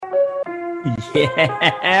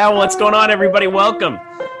Yeah, what's going on, everybody? Welcome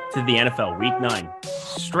to the NFL Week 9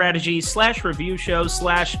 strategy / review show /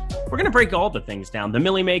 we're going to break all the things down. The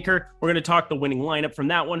Millie Maker, we're going to talk the winning lineup from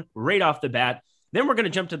that one right off the bat. Then we're going to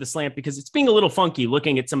jump to the slant because it's being a little funky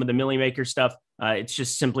looking at some of the Millie Maker stuff. It's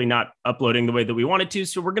just simply not uploading the way that we wanted to.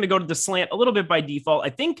 So we're going to go to the slant a little bit by default. I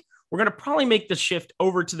think we're going to probably make the shift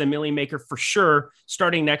over to the Millie Maker for sure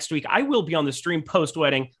starting next week. I will be on the stream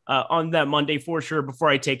post-wedding on that Monday for sure before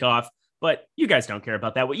I take off. But you guys don't care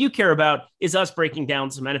about that. What you care about is us breaking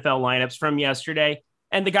down some NFL lineups from yesterday.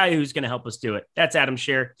 And the guy who's going to help us do it, that's Adam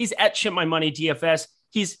Scher. He's at Ship My Money DFS.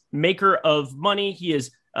 He's maker of money. He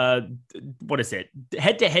is, head-to-head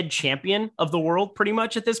champion of the world pretty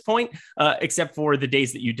much at this point, except for the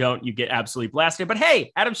days that you don't, you get absolutely blasted. But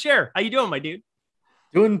hey, Adam Scher, how you doing, my dude?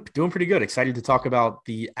 Doing pretty good. Excited to talk about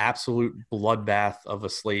the absolute bloodbath of a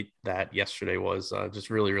slate that yesterday was.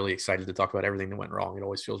 Just really, really excited to talk about everything that went wrong. It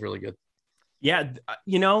always feels really good. Yeah,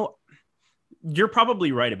 you're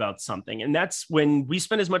probably right about something. And that's when we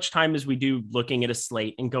spend as much time as we do looking at a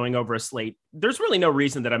slate and going over a slate. There's really no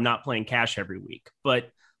reason that I'm not playing cash every week.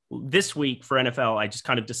 But this week for NFL, I just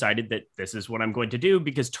kind of decided that this is what I'm going to do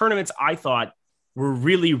because tournaments, I thought, were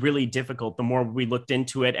really, really difficult the more we looked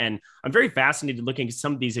into it. And I'm very fascinated looking at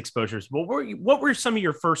some of these exposures. What were some of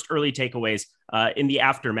your first early takeaways in the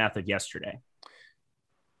aftermath of yesterday?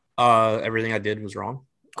 Everything I did was wrong.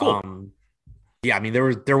 Cool. Yeah, I mean,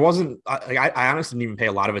 there wasn't. I honestly didn't even pay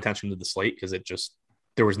a lot of attention to the slate because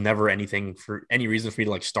there was never anything for any reason for me to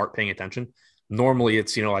like start paying attention. Normally,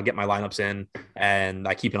 it's I get my lineups in and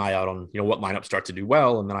I keep an eye out on what lineups start to do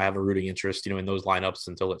well, and then I have a rooting interest in those lineups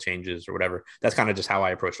until it changes or whatever. That's kind of just how I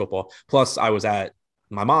approach football. Plus, I was at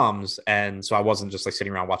my mom's, and so I wasn't just like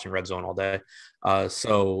sitting around watching Red Zone all day.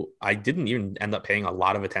 So I didn't even end up paying a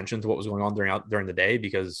lot of attention to what was going on during the day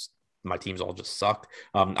because my teams all just sucked.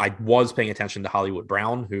 I was paying attention to Hollywood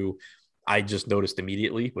Brown, who I just noticed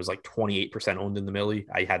immediately was like 28% owned in the Millie.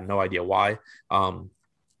 I had no idea why. I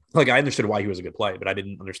understood why he was a good play, but I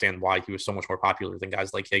didn't understand why he was so much more popular than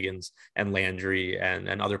guys like Higgins and Landry and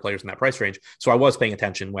other players in that price range. So I was paying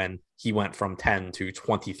attention when he went from 10 to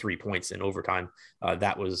 23 points in overtime.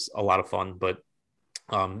 That was a lot of fun, but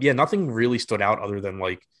nothing really stood out other than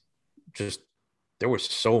there was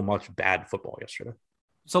so much bad football yesterday.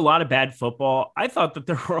 It's a lot of bad football. I thought that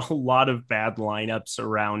there were a lot of bad lineups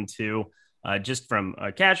around too, just from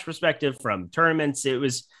a cash perspective, from tournaments. It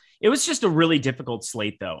was just a really difficult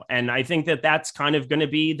slate though. And I think that that's kind of going to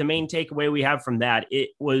be the main takeaway we have from that. It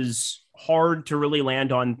was hard to really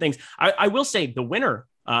land on things. I will say the winner,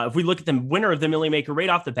 if we look at the winner of the Millie Maker right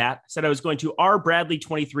off the bat, said I was going to R. Bradley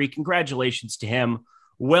 23. Congratulations to him.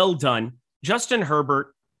 Well done. Justin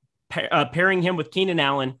Herbert, pairing him with Keenan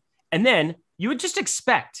Allen. And then you would just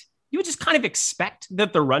kind of expect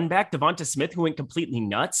that the run back, Devonta Smith, who went completely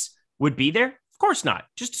nuts, would be there. Of course not.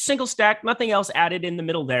 Just a single stack, nothing else added in the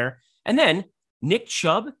middle there. And then Nick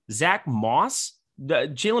Chubb, Zach Moss,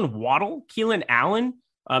 Jalen Waddle, Keelan Allen,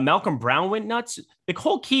 Malcolm Brown went nuts. The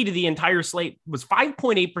whole key to the entire slate was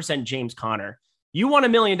 5.8% James Conner. You won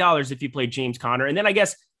 $1 million if you played James Conner. And then I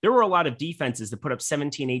guess there were a lot of defenses that put up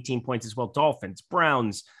 17, 18 points as well. Dolphins,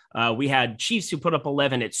 Browns. We had Chiefs who put up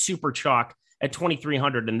 11 at Super Chalk at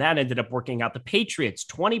 2,300, and that ended up working out. The Patriots,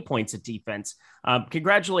 20 points at defense.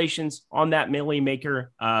 Congratulations on that Millie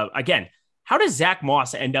Maker. Again, how does Zach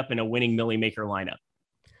Moss end up in a winning Millie Maker lineup?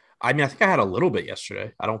 I mean, I think I had a little bit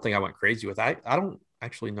yesterday. I don't think I went crazy with that. I don't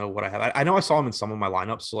actually know what I have. I know I saw him in some of my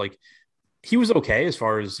lineups. So he was okay as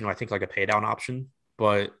far as, I think like a pay down option,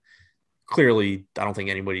 but clearly I don't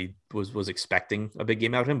think anybody was expecting a big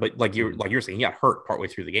game out of him. But like you're saying, he got hurt partway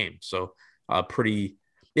through the game. So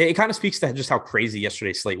it kind of speaks to just how crazy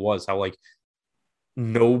yesterday's slate was, how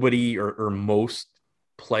nobody or most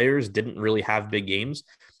players didn't really have big games.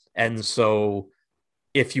 And so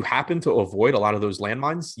if you happen to avoid a lot of those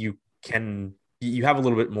landmines, you have a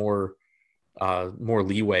little bit more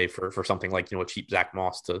leeway for something like, a cheap Zach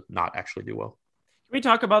Moss to not actually do well. Can we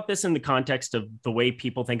talk about this in the context of the way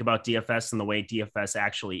people think about DFS and the way DFS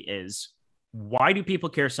actually is? Why do people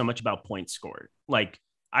care so much about points scored?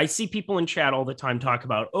 I see people in chat all the time talk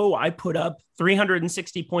about, I put up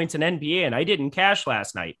 360 points in NBA and I didn't cash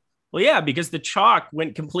last night. Well, yeah, because the chalk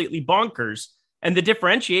went completely bonkers and the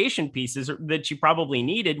differentiation pieces that you probably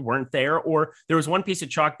needed weren't there, or there was one piece of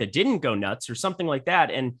chalk that didn't go nuts or something like that.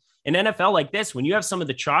 And in NFL like this, when you have some of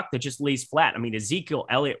the chalk that just lays flat, I mean, Ezekiel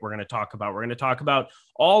Elliott, we're going to talk about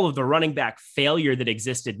all of the running back failure that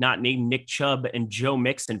existed, not named Nick Chubb and Joe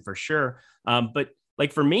Mixon for sure. But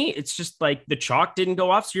like for me, it's just like the chalk didn't go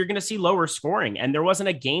off. So you're going to see lower scoring, and there wasn't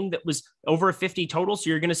a game that was over 50 total. So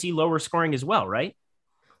you're going to see lower scoring as well. Right.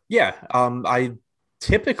 Yeah. I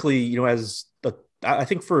typically, as I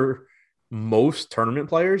think for most tournament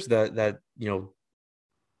players that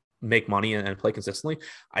make money and play consistently,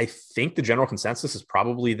 I think the general consensus is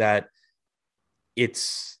probably that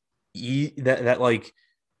it's that like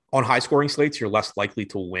on high scoring slates, you're less likely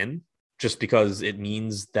to win just because it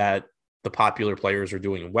means that the popular players are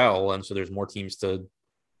doing well. And so there's more teams to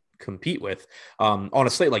compete with. On a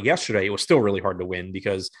slate like yesterday, it was still really hard to win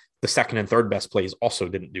because the second and third best plays also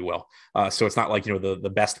didn't do well. So it's not like,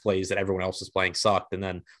 the best plays that everyone else is playing sucked. And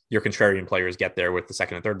then your contrarian players get there with the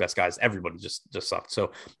second and third best guys. Everybody just sucked.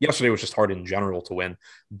 So yesterday was just hard in general to win.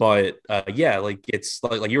 But yeah, like it's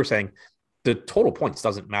like you were saying, the total points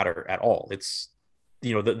doesn't matter at all. It's,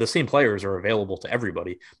 the same players are available to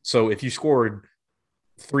everybody. So if you scored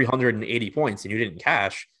 380 points and you didn't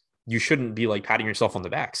cash, you shouldn't be like patting yourself on the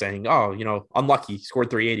back saying, oh, unlucky,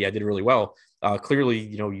 scored 380. I did really well. Clearly,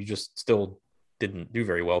 you just still didn't do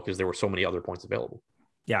very well because there were so many other points available.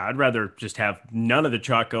 Yeah, I'd rather just have none of the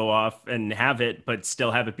chalk go off and have it, but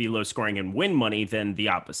still have it be low scoring and win money than the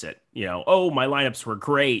opposite. Oh, my lineups were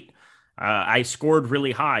great. I scored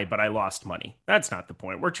really high, but I lost money. That's not the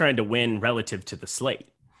point. We're trying to win relative to the slate.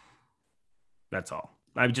 That's all.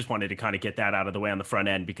 I just wanted to kind of get that out of the way on the front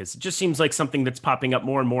end because it just seems like something that's popping up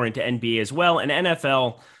more and more into NBA as well. And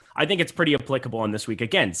NFL, I think it's pretty applicable on this week.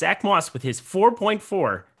 Again, Zach Moss with his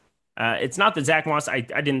 4.4. It's not that Zach Moss, I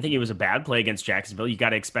didn't think he was a bad play against Jacksonville. You got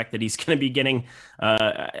to expect that he's going to be getting,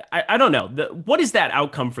 I don't know. What is that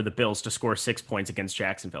outcome for the Bills to score 6 points against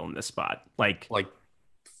Jacksonville in this spot? Like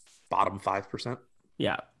bottom 5%.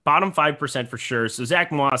 Yeah, bottom 5% for sure. So Zach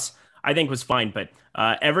Moss, I think, was fine, but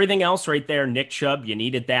everything else right there, Nick Chubb, you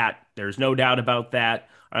needed that. There's no doubt about that.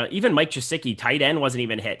 Even Mike Gesicki, tight end, wasn't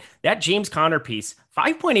even hit. That James Conner piece,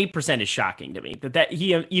 5.8% is shocking to me that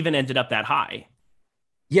he even ended up that high.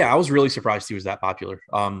 Yeah, I was really surprised he was that popular.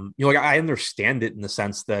 I understand it in the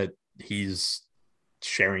sense that he's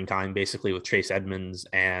sharing time basically with Chase Edmonds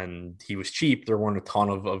and he was cheap. There weren't a ton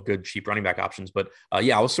of good cheap running back options, but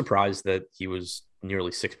yeah, I was surprised that he was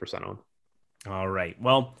nearly 6% owned. All right.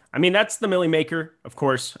 Well, I mean, that's the Millie Maker, of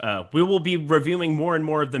course. We will be reviewing more and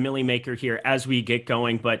more of the Millie Maker here as we get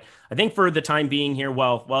going. But I think for the time being here,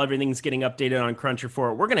 while everything's getting updated on Cruncher for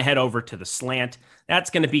it, we're going to head over to the slant.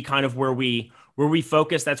 That's going to be kind of where we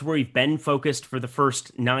focus. That's where we've been focused for the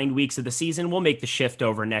first 9 weeks of the season. We'll make the shift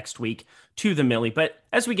over next week to the Millie. But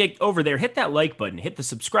as we get over there, hit that like button, hit the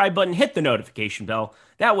subscribe button, hit the notification bell.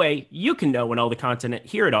 That way you can know when all the content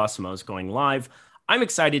here at Awesemo is going live. I'm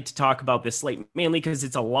excited to talk about this slate mainly because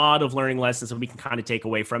it's a lot of learning lessons that we can kind of take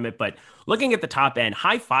away from it. But looking at the top end,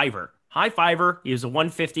 high fiver, he was a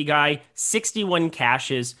 150 guy, 61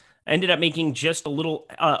 cashes, ended up making just a little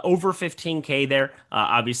over 15K there.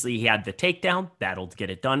 Obviously, he had the takedown. That'll get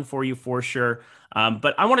it done for you for sure.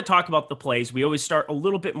 But I want to talk about the plays. We always start a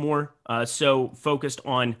little bit more so focused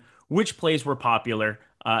on which plays were popular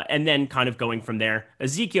and then kind of going from there.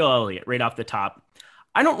 Ezekiel Elliott right off the top.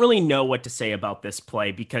 I don't really know what to say about this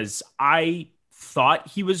play because I thought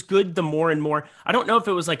he was good the more and more. I don't know if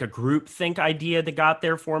it was like a group think idea that got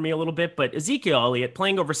there for me a little bit, but Ezekiel Elliott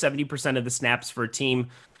playing over 70% of the snaps for a team,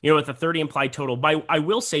 with a 30 implied total. I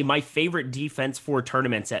will say my favorite defense for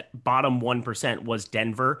tournaments at bottom 1% was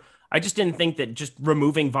Denver. I just didn't think that just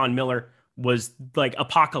removing Von Miller was like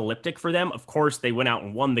apocalyptic for them. Of course, they went out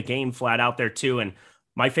and won the game flat out there too. And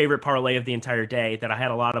my favorite parlay of the entire day that I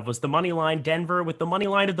had a lot of was the money line Denver with the money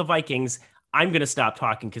line of the Vikings. I'm going to stop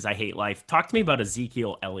talking because I hate life. Talk to me about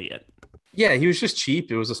Ezekiel Elliott. Yeah, he was just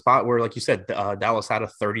cheap. It was a spot where, like you said, Dallas had a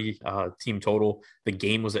 30 team total. The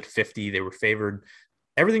game was at 50. They were favored.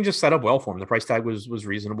 Everything just set up well for him. The price tag was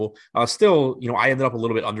reasonable. Still, I ended up a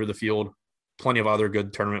little bit under the field. Plenty of other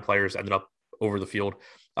good tournament players ended up over the field.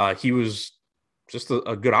 He was just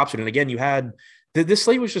a good option. And again, you had this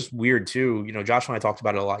slate was just weird too. Josh and I talked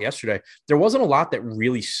about it a lot yesterday. There wasn't a lot that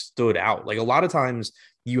really stood out. Like a lot of times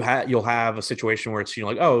you'll have a situation where it's,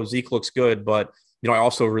 like, oh, Zeke looks good, but I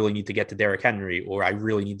also really need to get to Derrick Henry, or I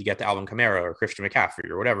really need to get to Alvin Kamara or Christian McCaffrey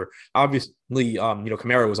or whatever. Obviously,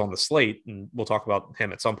 Kamara was on the slate and we'll talk about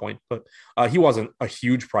him at some point, but he wasn't a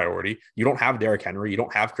huge priority. You don't have Derrick Henry. You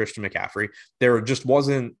don't have Christian McCaffrey. There just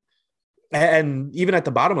wasn't. And even at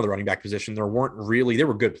the bottom of the running back position, there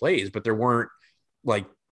were good plays, but there weren't like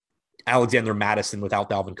Alexander Madison without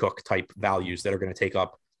Dalvin Cook type values that are going to take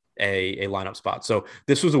up a lineup spot. So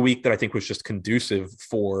this was a week that I think was just conducive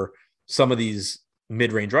for some of these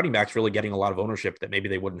mid-range running backs really getting a lot of ownership that maybe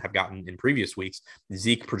they wouldn't have gotten in previous weeks.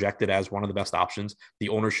 Zeke projected as one of the best options. The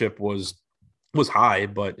ownership was high,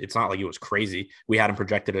 but it's not like it was crazy. We had him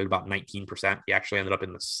projected at about 19%. He actually ended up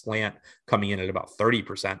in the slant coming in at about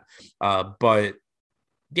 30%. But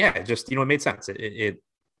yeah, it just, it made sense. It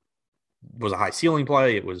was a high ceiling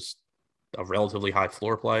play. It was a relatively high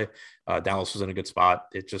floor play. Dallas was in a good spot.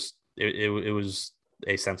 It was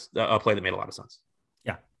a play that made a lot of sense.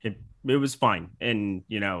 Yeah, it was fine. And,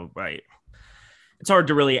 right. It's hard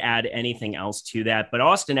to really add anything else to that. But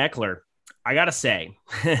Austin Eckler, I got to say,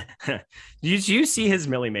 did you see his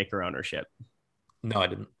Millie Maker ownership? No, I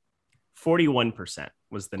didn't. 41%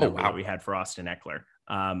 was the number that Wow. we had for Austin Eckler.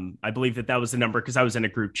 I believe that was the number because I was in a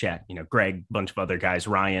group chat, Greg, a bunch of other guys,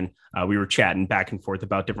 Ryan, we were chatting back and forth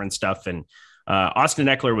about different stuff. And Austin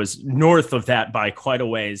Eckler was north of that by quite a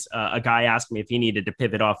ways. A guy asked me if he needed to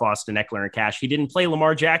pivot off Austin Eckler in cash. He didn't play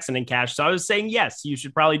Lamar Jackson in cash. So I was saying, yes, you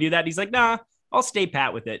should probably do that. He's like, nah, I'll stay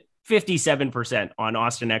pat with it. 57% on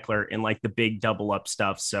Austin Eckler in like the big double up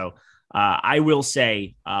stuff. So I will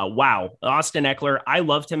say, wow, Austin Eckler, I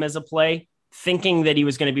loved him as a play, thinking that he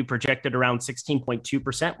was going to be projected around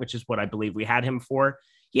 16.2%, which is what I believe we had him for.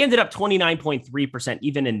 He ended up 29.3%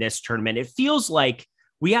 even in this tournament. It feels like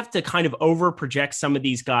we have to kind of over project some of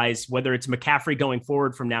these guys, whether it's McCaffrey going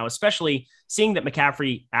forward from now, especially seeing that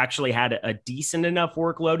McCaffrey actually had a decent enough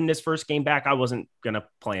workload in his first game back. I wasn't going to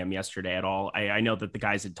play him yesterday at all. I know that the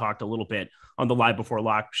guys had talked a little bit on the Live Before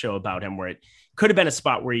Lock show about him where it could have been a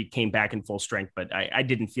spot where he came back in full strength, but I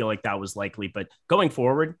didn't feel like that was likely. But going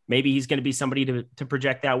forward, maybe he's going to be somebody to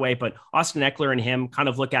project that way. But Austin Eckler and him kind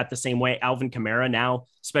of look at the same way. Alvin Kamara now,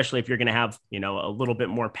 especially if you're going to have, a little bit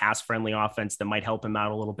more pass-friendly offense that might help him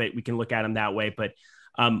out a little bit. We can look at him that way. But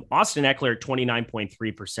Austin Eckler at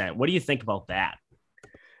 29.3%. What do you think about that?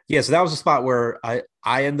 Yeah, so that was a spot where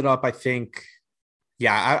I ended up, I think,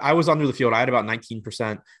 I was under the field. I had about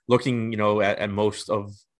 19% looking, at most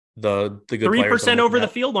of the good 3% over the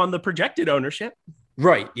field on the projected ownership.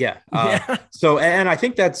 Right. Yeah. Yeah. So, and I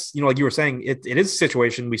think that's, like you were saying, it is a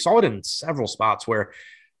situation. We saw it in several spots where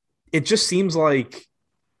it just seems like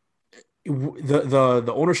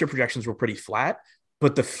the ownership projections were pretty flat,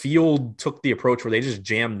 but the field took the approach where they just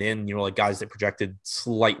jammed in, like guys that projected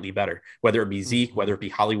slightly better, whether it be Zeke, whether it be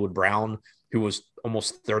Hollywood Brown, who was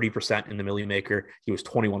almost 30% in the Millie Maker. He was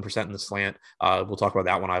 21% in the slant. We'll talk about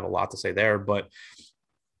that one. I have a lot to say there, but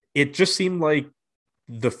it just seemed like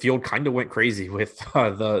the field kind of went crazy with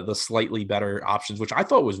the slightly better options, which I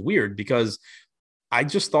thought was weird because I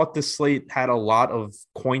just thought this slate had a lot of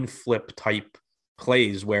coin flip type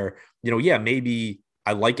plays where, maybe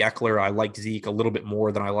I like Eckler, I like Zeke a little bit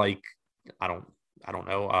more than I like, I don't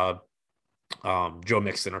know, Joe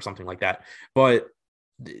Mixon or something like that. But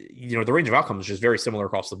the range of outcomes is just very similar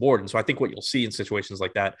across the board. And so I think what you'll see in situations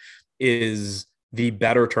like that is the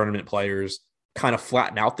better tournament players kind of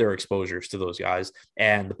flatten out their exposures to those guys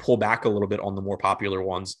and pull back a little bit on the more popular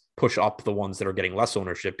ones, push up the ones that are getting less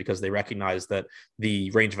ownership because they recognize that the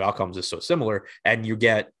range of outcomes is so similar. And you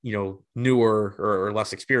get, newer or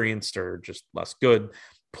less experienced or just less good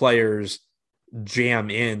players jam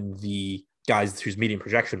in the guys whose median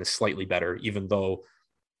projection is slightly better, even though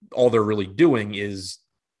all they're really doing is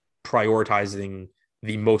prioritizing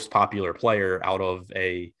the most popular player out of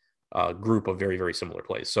a group of very, very similar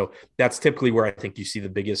plays. So that's typically where I think you see the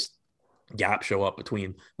biggest gap show up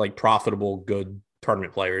between like profitable, good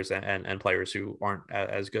tournament players and players who aren't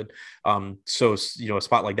as good. So, a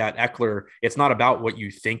spot like that, Eckler, it's not about what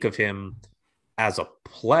you think of him as a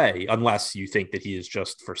play, unless you think that he is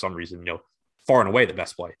just for some reason, far and away the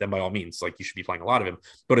best play, then by all means, like you should be playing a lot of him.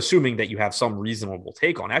 But assuming that you have some reasonable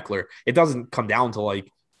take on Eckler, it doesn't come down to like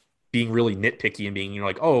being really nitpicky and being,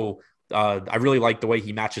 I really like the way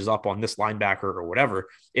he matches up on this linebacker or whatever.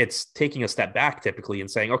 It's taking a step back typically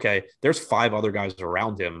and saying, okay, there's 5 other guys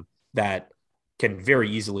around him that can very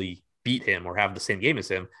easily beat him or have the same game as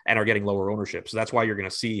him and are getting lower ownership. So that's why you're going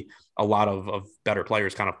to see a lot of better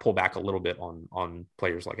players kind of pull back a little bit on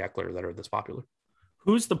players like Eckler that are this popular.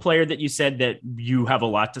 Who's the player that you said that you have a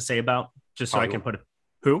lot to say about? Just so Hollywood. I can put it.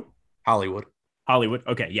 Who? Hollywood.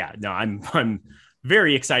 Okay. Yeah, no, I'm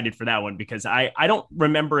very excited for that one because I don't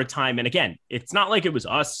remember a time. And again, it's not like it was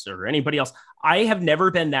us or anybody else. I have never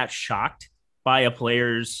been that shocked by a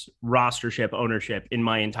player's rostership ownership in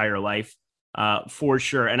my entire life, for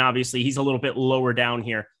sure. And obviously he's a little bit lower down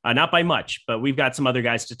here, not by much, but we've got some other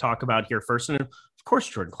guys to talk about here first. And of course,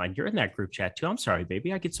 Jordan Klein, you're in that group chat too. I'm sorry,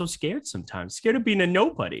 baby. I get so scared sometimes, scared of being a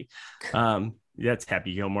nobody. That's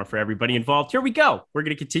Happy Gilmore for everybody involved. Here we go. We're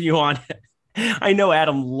going to continue on. I know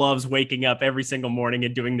Adam loves waking up every single morning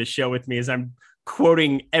and doing the show with me as I'm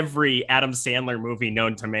quoting every Adam Sandler movie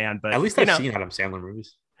known to man. But, At least I've seen Adam Sandler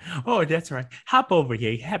movies. oh, that's right. Hop over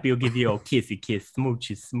here. Happy will give you a kissy kiss,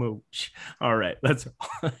 smoochy smooch. All right, let's.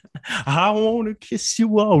 I want to kiss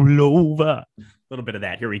you all over. A little bit of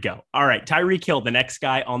that. Here we go. All right, Tyreek Hill, the next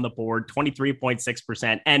guy on the board,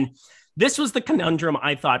 23.6%. And this was the conundrum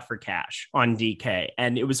I thought for cash on DK.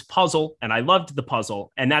 And it was puzzle, and I loved the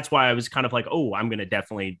puzzle. And that's why I was kind of like, oh, I'm going to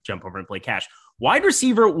definitely jump over and play cash. Wide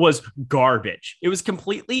receiver was garbage. It was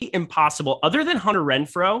completely impossible. Other than Hunter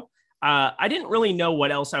Renfrow, I didn't really know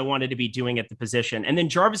what else I wanted to be doing at the position. And then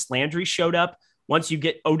Jarvis Landry showed up once you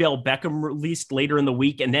get Odell Beckham released later in the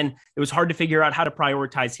week. And then it was hard to figure out how to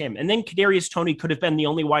prioritize him. And then Kadarius Toney could have been the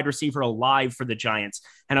only wide receiver alive for the Giants.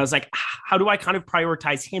 And I was like, how do I kind of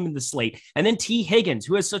prioritize him in the slate? And then T. Higgins,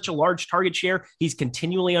 who has such a large target share, he's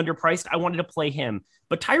continually underpriced. I wanted to play him.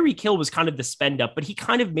 But Tyreek Hill was kind of the spend up, but he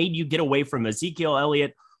kind of made you get away from Ezekiel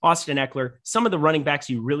Elliott, Austin Eckler, some of the running backs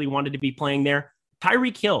you really wanted to be playing there.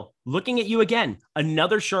 Tyreek Hill, looking at you again,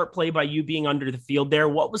 another sharp play by you being under the field there.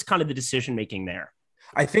 What was kind of the decision making there?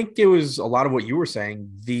 I think it was a lot of what you were saying.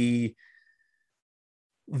 The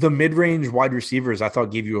mid-range wide receivers I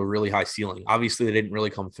thought gave you a really high ceiling. Obviously, they didn't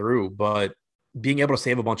really come through, but being able to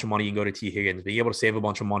save a bunch of money and go to T. Higgins, being able to save a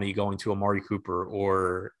bunch of money going to Amari Cooper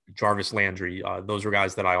or Jarvis Landry, those were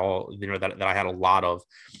guys that that I had a lot of.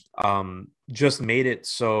 Just made it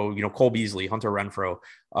so, Cole Beasley, Hunter Renfrow,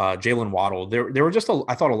 Jalen Waddle. There were just,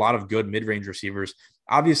 I thought, a lot of good mid-range receivers.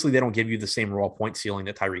 Obviously, they don't give you the same raw point ceiling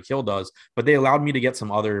that Tyreek Hill does, but they allowed me to get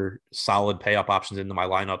some other solid pay-up options into my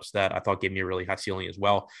lineups that I thought gave me a really high ceiling as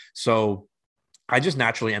well. So I just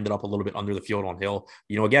naturally ended up a little bit under the field on Hill.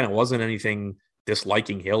 Again, it wasn't anything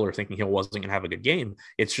disliking Hill or thinking Hill wasn't going to have a good game.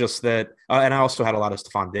 It's just that, and I also had a lot of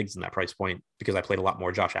Stephon Diggs in that price point because I played a lot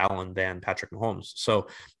more Josh Allen than Patrick Mahomes. So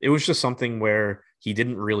it was just something where he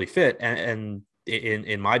didn't really fit and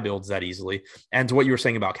in my builds that easily. And to what you were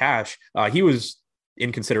saying about Cash, he was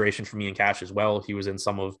in consideration for me in Cash as well. He was in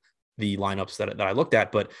some of the lineups that I looked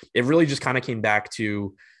at, but it really just kind of came back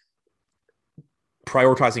to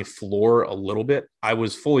prioritizing floor a little bit. I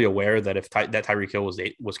was fully aware that if that Tyreek Hill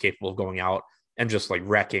was capable of going out and just like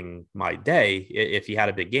wrecking my day if he had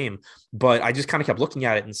a big game, but I just kind of kept looking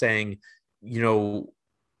at it and saying,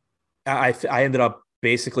 I ended up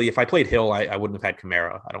basically, if I played Hill, I wouldn't have had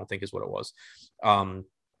Kamara, I don't think is what it was. And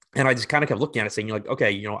I just kind of kept looking at it saying,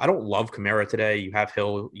 okay, I don't love Kamara today. You have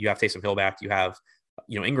Hill, you have Taysom Hill back, you have,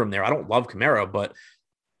 Ingram there. I don't love Kamara, but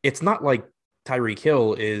it's not like Tyreek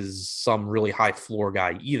Hill is some really high floor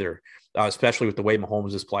guy either, especially with the way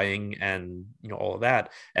Mahomes is playing and, all of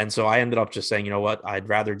that. And so I ended up just saying, what, I'd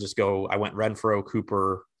rather just go, I went Renfrow,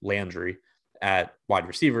 Cooper, Landry at wide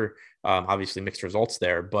receiver. Obviously mixed results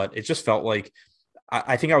there, but it just felt like,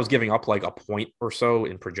 I think I was giving up like a point or so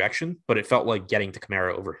in projection, but it felt like getting to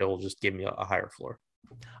Kamara over Hill just gave me a higher floor.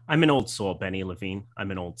 I'm an old soul, Benny Levine.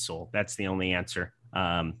 I'm an old soul. That's the only answer.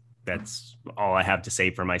 That's all I have to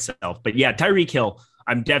say for myself. But yeah, Tyreek Hill,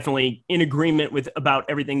 I'm definitely in agreement with about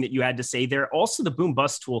everything that you had to say there. Also, the boom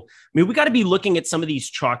bust tool. I mean, we got to be looking at some of these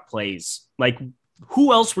chalk plays. Like,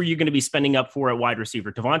 who else were you going to be spending up for at wide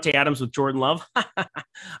receiver? Devontae Adams with Jordan Love?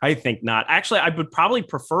 I think not. Actually, I would probably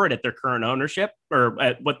prefer it at their current ownership or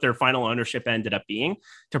at what their final ownership ended up being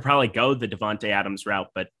to probably go the Devontae Adams route,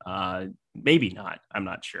 but maybe not. I'm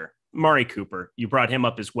not sure. Amari Cooper, you brought him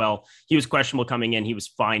up as well. He was questionable coming in. He was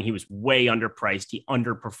fine. He was way underpriced. He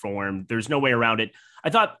underperformed. There's no way around it. I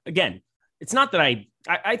thought, again, it's not that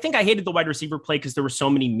I think I hated the wide receiver play because there were so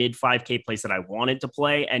many mid 5K plays that I wanted to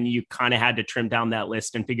play, and you kind of had to trim down that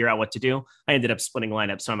list and figure out what to do. I ended up splitting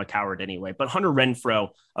lineups, so I'm a coward anyway. But Hunter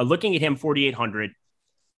Renfrow, looking at him, 4,800.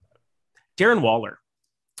 Darren Waller.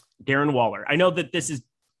 I know that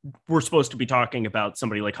we're supposed to be talking about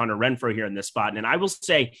somebody like Hunter Renfrow here in this spot. And I will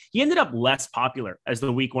say he ended up less popular as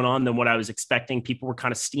the week went on than what I was expecting. People were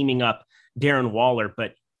kind of steaming up Darren Waller,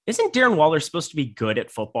 but isn't Darren Waller supposed to be good at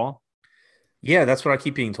football? Yeah, that's what I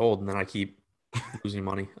keep being told, and then I keep losing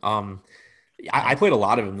money. I played a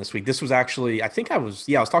lot of him this week. This was actually, I was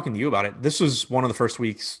talking to you about it. This was one of the first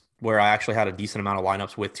weeks where I actually had a decent amount of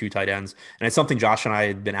lineups with two tight ends. And it's something Josh and I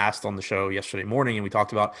had been asked on the show yesterday morning, and we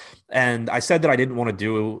talked about. And I said that I didn't want to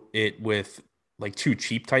do it with like two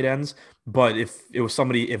cheap tight ends. But if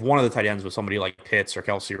one of the tight ends was somebody like Pitts or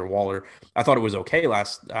Kelsey or Waller, I thought it was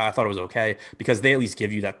okay because they at least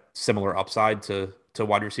give you that similar upside to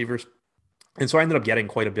wide receivers. And so I ended up getting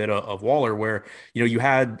quite a bit of Waller where, you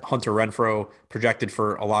had Hunter Renfrow projected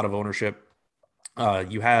for a lot of ownership.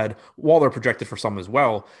 You had Waller projected for some as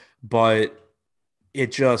well, but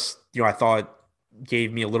it just, I thought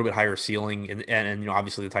gave me a little bit higher ceiling and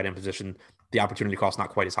obviously the tight end position the opportunity cost not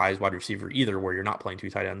quite as high as wide receiver either, where you're not playing two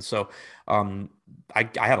tight ends. So um, I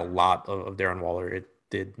had a lot of Darren Waller. It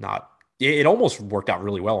did not. It almost worked out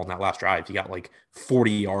really well on that last drive. He got like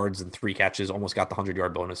 40 yards and three catches, almost got the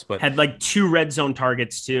 100-yard bonus. But Had like two red zone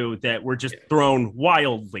targets too that were just thrown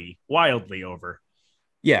wildly over.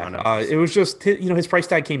 yeah, it was just his price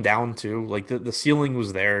tag came down too. Like the ceiling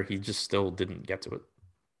was there. He just still didn't get to it.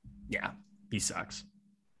 Yeah, he sucks.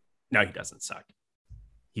 No, he doesn't suck.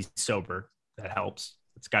 He's sober. That helps.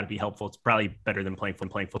 It's got to be helpful. It's probably better than playing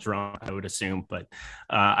full drunk, I would assume. But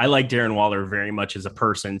I like Darren Waller very much as a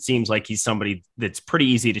person. Seems like he's somebody that's pretty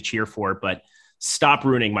easy to cheer for, but stop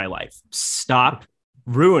ruining my life. Stop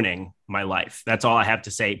ruining my life. That's all I have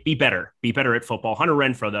to say. Be better. Be better at football. Hunter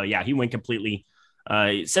Renfrow, though, yeah, he went completely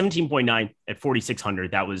 17.9 at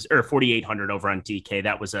 4,600. That was, or 4,800 over on DK.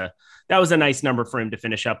 That was a nice number for him to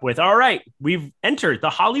finish up with. All right. We've entered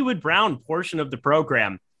the Hollywood Brown portion of the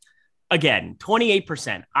program. Again,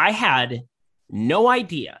 28%. I had no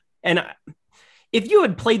idea. And if you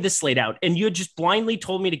had played this slate out and you had just blindly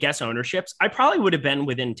told me to guess ownerships, I probably would have been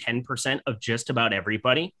within 10% of just about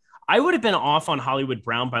everybody. I would have been off on Hollywood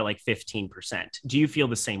Brown by like 15%. Do you feel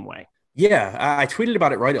the same way? Yeah, I tweeted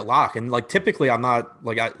about it right at lock, and like typically I'm not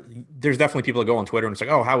like there's definitely people that go on Twitter and it's like,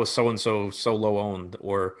 oh, how is so and so low owned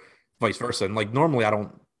or vice versa, and like normally I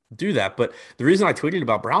don't do that, but the reason I tweeted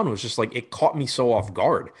about Brown was just like it caught me so off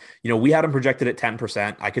guard. We had him projected at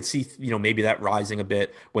 10%. I could see maybe that rising a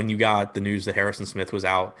bit when you got the news that Harrison Smith was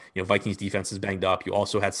out. Vikings defense is banged up. You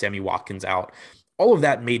also had Sammy Watkins out. All of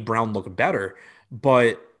that made Brown look better,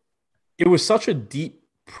 but it was such a deep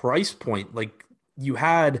price point. Like you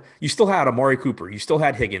still had Amari Cooper, you still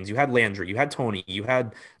had Higgins, you had Landry, you had Tony, you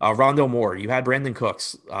had Rondell Moore, you had Brandon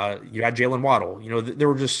Cooks, you had Jalen Waddle. There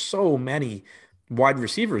were just so many wide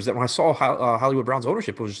receivers that when I saw Hollywood Brown's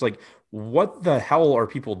ownership, it was just like, what the hell are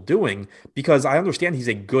people doing? Because I understand he's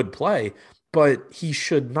a good play, but he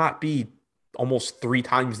should not be almost three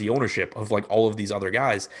times the ownership of like all of these other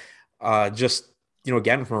guys. Just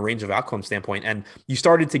again from a range of outcome standpoint, and you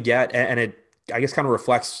started to get, and it I guess kind of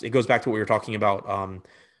reflects, it goes back to what we were talking about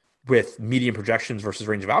with median projections versus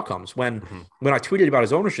range of outcomes. When I tweeted about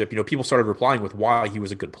his ownership, people started replying with why he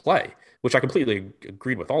was a good play, which I completely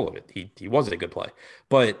agreed with all of it. He was a good play,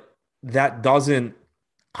 but that doesn't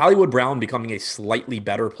Hollywood Brown becoming a slightly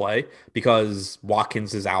better play because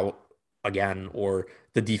Watkins is out again or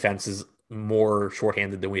the defense is more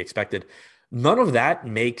shorthanded than we expected. None of that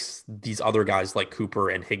makes these other guys like Cooper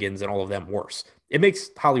and Higgins and all of them worse. It makes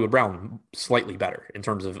Hollywood Brown slightly better in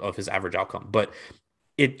terms of his average outcome, but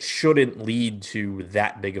it shouldn't lead to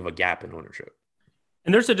that big of a gap in ownership.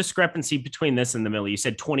 And there's a discrepancy between this and the Millie. You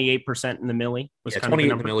said 28% in the Millie was kind 28 of the in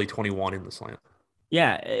number. the Millie, 21 in the slant.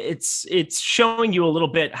 Yeah, it's showing you a little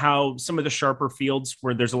bit how some of the sharper fields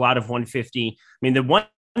where there's a lot of 150. I mean, the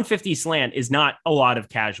 150 slant is not a lot of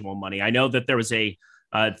casual money. I know that there was a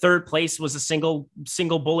third place was a single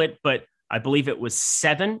bullet, but I believe it was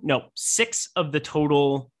six of the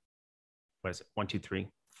total. What is it? 1, 2, 3,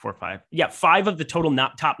 4, 5. Yeah, 5 of the total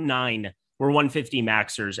top 9 were 150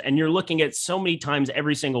 maxers. And you're looking at so many times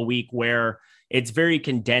every single week where it's very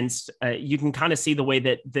condensed. You can kind of see the way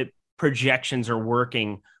that the projections are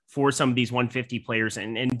working for some of these 150 players.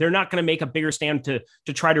 And they're not going to make a bigger stand to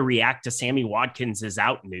try to react to Sammy Watkins is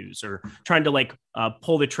out news or trying to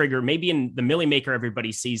pull the trigger. Maybe in the Millie Maker,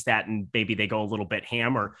 everybody sees that and maybe they go a little bit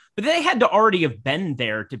hammer, but they had to already have been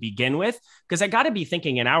there to begin with. Cause I got to be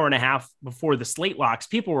thinking an hour and a half before the slate locks,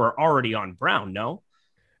 people were already on Brown. No.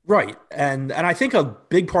 Right. And I think a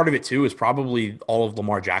big part of it too is probably all of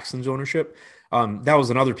Lamar Jackson's ownership. That was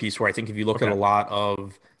another piece where I think if you look at a lot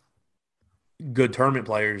of good tournament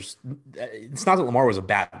players, it's not that Lamar was a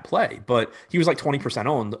bad play, but he was like 20%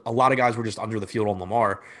 owned. A lot of guys were just under the field on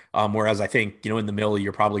Lamar. Whereas I think, in the middle,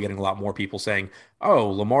 you're probably getting a lot more people saying, oh,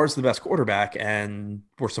 Lamar's the best quarterback and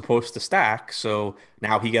we're supposed to stack. So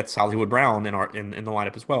now he gets Hollywood Brown in the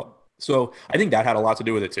lineup as well. So I think that had a lot to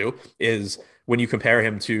do with it too, is when you compare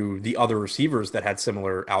him to the other receivers that had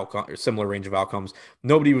similar range of outcomes,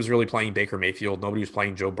 nobody was really playing Baker Mayfield. Nobody was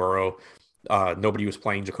playing Joe Burrow. Nobody was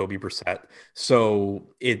playing Jacoby Brissett. So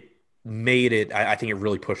it made it, I think it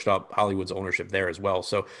really pushed up Hollywood's ownership there as well.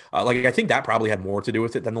 So I think that probably had more to do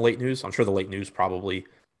with it than the late news. I'm sure the late news probably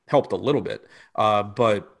helped a little bit.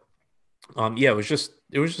 Yeah, it was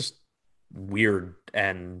just weird.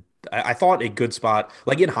 And I thought a good spot,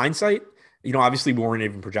 like in hindsight, obviously we weren't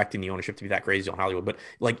even projecting the ownership to be that crazy on Hollywood, but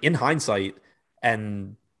like in hindsight,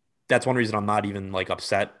 and that's one reason I'm not even like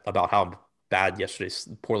upset about how bad yesterday's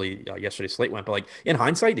slate went. But like in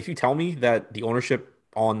hindsight, if you tell me that the ownership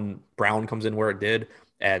on Brown comes in where it did,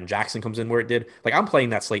 and Jackson comes in where it did, like I'm playing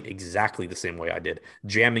that slate exactly the same way I did,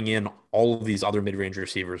 jamming in all of these other mid-range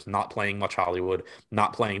receivers, not playing much Hollywood,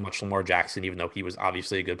 not playing much Lamar Jackson, even though he was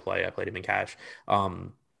obviously a good play. I played him in cash.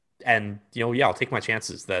 And yeah, I'll take my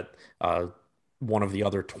chances that one of the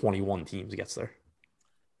other 21 teams gets there.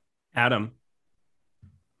 Adam,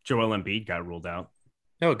 Joel Embiid got ruled out.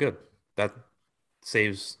 Oh, good. That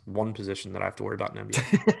saves one position that I have to worry about in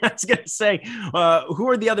NBA. I was going to say, who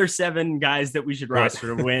are the other 7 guys that we should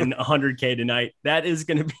roster to win 100K tonight? That is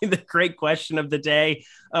going to be the great question of the day.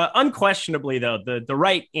 Unquestionably, though, the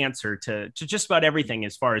right answer to just about everything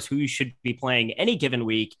as far as who you should be playing any given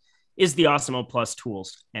week is the Awesemo Plus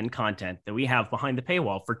tools and content that we have behind the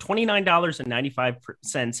paywall for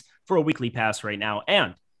 $29.95 for a weekly pass right now.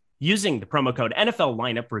 And using the promo code NFL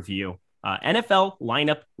Lineup Review, NFL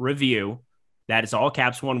Lineup Review, that is all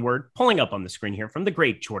caps, one word, pulling up on the screen here from the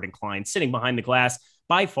great Jordan Klein, sitting behind the glass,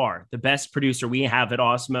 by far the best producer we have at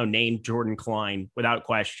Awesemo, named Jordan Klein, without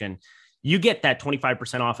question. You get that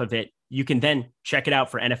 25% off of it. You can then check it out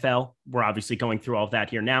for NFL. We're obviously going through all of that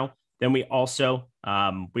here now. Then we also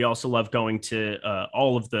love going to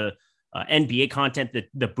all of the NBA content.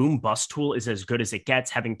 The Boom Bust tool is as good as it gets,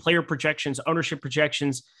 having player projections, ownership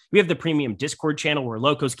projections. We have the premium Discord channel where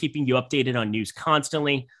Loco's keeping you updated on news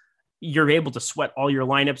constantly. You're able to sweat all your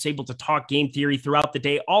lineups, able to talk game theory throughout the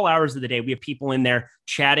day, all hours of the day. We have people in there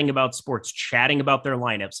chatting about sports, chatting about their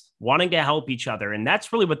lineups, wanting to help each other. And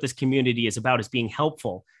that's really what this community is about, is being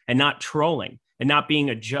helpful and not trolling and not being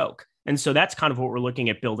a joke. And so that's kind of what we're looking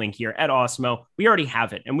at building here at Awesemo. We already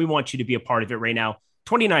have it, and we want you to be a part of it right now.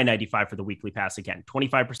 $29.95 for the weekly pass. Again,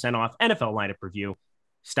 25% off, NFL Lineup Review.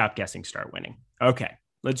 Stop guessing, start winning. Okay,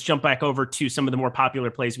 let's jump back over to some of the more popular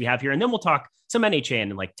plays we have here, and then we'll talk some NHA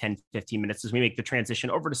in like 10, 15 minutes as we make the transition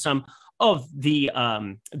over to some of the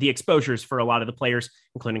exposures for a lot of the players,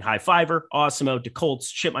 including High Fiver, Awesemo, DeColts,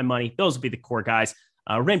 Ship My Money. Those will be the core guys.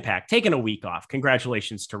 Rinpack taking a week off.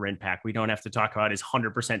 Congratulations to Rinpack. We don't have to talk about his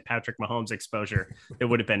 100% Patrick Mahomes exposure. It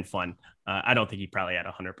would have been fun. I don't think he probably had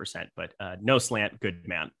 100%, but no slant. Good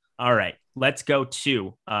man. All right, let's go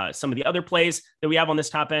to some of the other plays that we have on this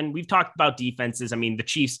top end. We've talked about defenses. I mean, the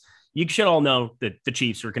Chiefs, you should all know that the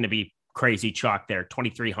Chiefs are going to be crazy chalk there.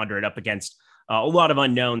 2,300 up against a lot of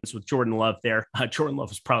unknowns with Jordan Love there. Jordan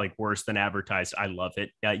Love is probably worse than advertised. I love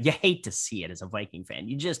it. You hate to see it as a Viking fan.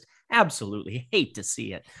 You just absolutely hate to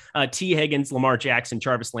see it. T. Higgins, Lamar Jackson,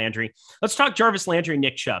 Jarvis Landry. Let's talk Jarvis Landry,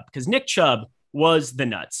 Nick Chubb, because Nick Chubb was the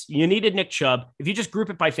nuts. You needed Nick Chubb. If you just group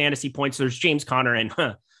it by fantasy points, there's James Conner and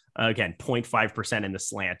again, 0.5% in the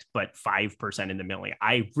slant, but 5% in the millie.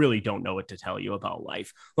 I really don't know what to tell you about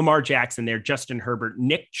life. Lamar Jackson there, Justin Herbert,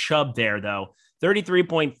 Nick Chubb there, though,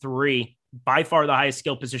 33.3, by far the highest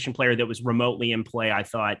skill position player that was remotely in play, I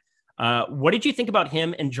thought. What did you think about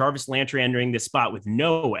him and Jarvis Landry entering this spot with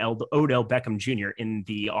no Odell Beckham Jr. in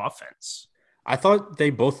the offense? I thought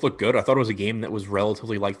they both looked good. I thought it was a game that was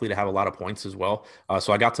relatively likely to have a lot of points as well.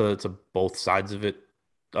 So I got to both sides of it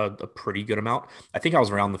a pretty good amount. I think I was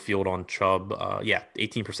around the field on Chubb.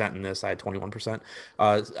 18% in this. I had 21%.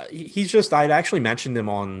 He's just, I'd actually mentioned him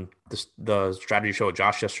on the strategy show with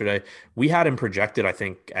Josh yesterday. We had him projected, I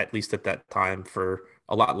think, at least at that time, for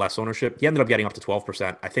a lot less ownership. He ended up getting up to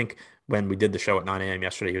 12%. I think when we did the show at 9 a.m.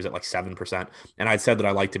 yesterday, he was at like 7%. And I'd said that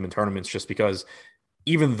I liked him in tournaments just because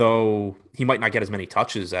even though he might not get as many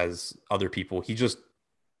touches as other people, he just,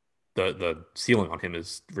 the ceiling on him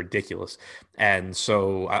is ridiculous. And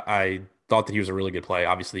so I thought that he was a really good play.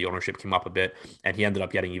 Obviously, the ownership came up a bit, and he ended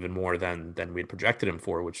up getting even more than we had projected him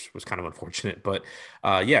for, which was kind of unfortunate. But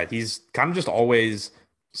he's kind of just always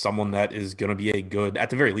someone that is going to be a good, at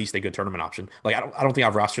the very least, a good tournament option. Like I don't think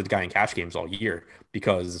I've rostered the guy in cash games all year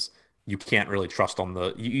because you can't really trust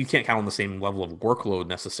on you can't count on the same level of workload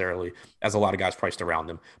necessarily as a lot of guys priced around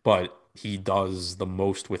him. But he does the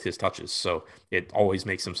most with his touches. So it always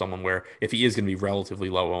makes him someone where if he is going to be relatively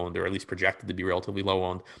low owned, or at least projected to be relatively low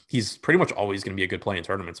owned, he's pretty much always going to be a good play in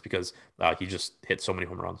tournaments because he just hits so many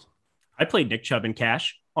home runs. I played Nick Chubb in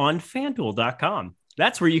cash on FanDuel.com.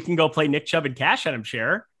 That's where you can go play Nick Chubb in cash, Adam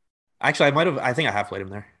Scherer. Actually, I think I have played him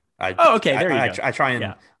there. Okay. There you go. I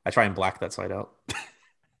try and black that site out.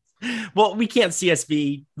 Well, we can't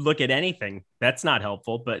CSV look at anything. That's not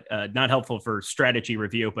helpful, but not helpful for strategy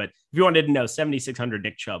review. But if you wanted to know, 7,600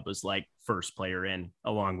 Nick Chubb was like first player in,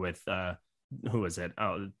 along with who was it?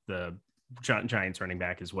 Oh, the Giants running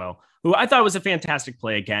back as well, who I thought was a fantastic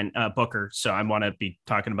play again, Booker. So I want to be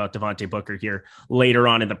talking about Devontae Booker here later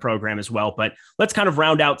on in the program as well. But let's kind of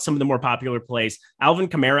round out some of the more popular plays. Alvin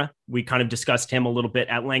Kamara, we kind of discussed him a little bit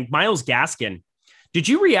at length. Myles Gaskin. Did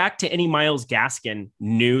you react to any Myles Gaskin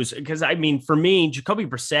news? Because, I mean, for me, Jacoby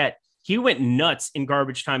Brissett, He went nuts in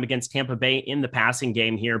garbage time against Tampa Bay in the passing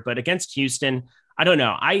game here, but against Houston, I don't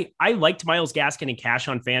know. I liked Myles Gaskin and cash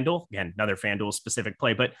on FanDuel. Again, another FanDuel specific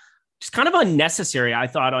play, but just kind of unnecessary, I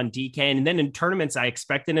thought, on DK. And then in tournaments, I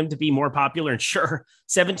expected him to be more popular. And sure,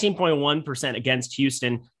 17.1% against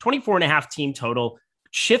Houston, 24.5 team total,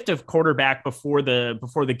 shift of quarterback before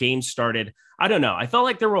the game started. I don't know. I felt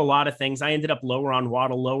like there were a lot of things. I ended up lower on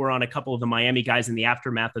Waddle, lower on a couple of the Miami guys in the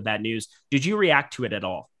aftermath of that news. Did you react to it at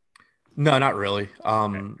all? No, not really. I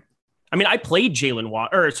mean, I played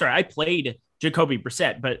I played Jacoby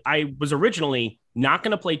Brissett, but I was originally not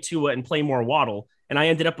going to play Tua and play more Waddle. And I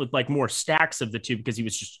ended up with like more stacks of the two because he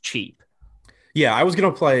was just cheap. Yeah, I was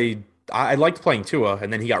going to play. I liked playing Tua,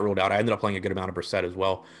 and then he got ruled out. I ended up playing a good amount of Brissett as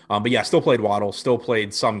well. But yeah, still played Waddle, still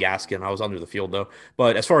played some Gaskin. I was under the field though.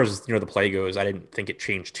 But as far as the play goes, I didn't think it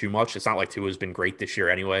changed too much. It's not like Tua's been great this year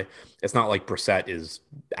anyway. It's not like Brissett is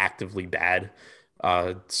actively bad.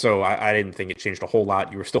 So I didn't think it changed a whole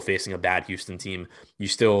lot. You were still facing a bad Houston team. You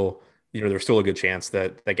still there's still a good chance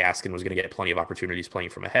that Gaskin was going to get plenty of opportunities playing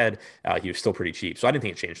from ahead. He was still pretty cheap. So I didn't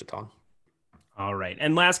think it changed a ton. All right.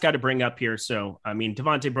 And last guy to bring up here. So, I mean,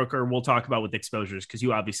 Devontae Booker, we'll talk about with exposures because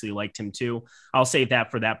you obviously liked him too. I'll save that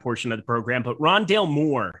for that portion of the program. But Rondale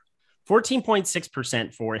Moore,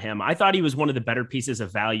 14.6% for him. I thought he was one of the better pieces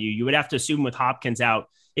of value. You would have to assume with Hopkins out,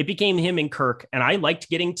 it became him and Kirk. And I liked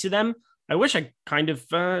getting to them. I wish I kind of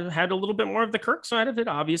had a little bit more of the Kirk side of it,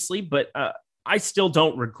 obviously, but I still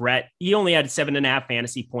don't regret. He only had 7.5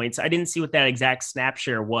 fantasy points. I didn't see what that exact snap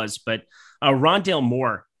share was, but Rondale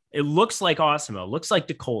Moore, it looks like Osimo, looks like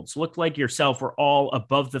the Colts, looked like yourself were all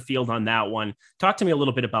above the field on that one. Talk to me a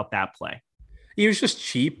little bit about that play. He was just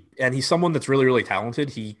cheap, and he's someone that's really, really talented.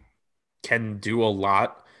 He can do a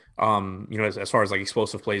lot. As far as like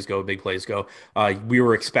explosive plays go, big plays go, we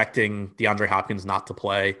were expecting DeAndre Hopkins not to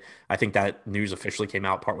play. I think that news officially came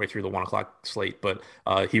out partway through the 1:00 slate, but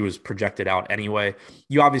he was projected out anyway.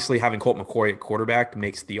 You obviously having Colt McCoy at quarterback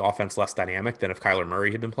makes the offense less dynamic than if Kyler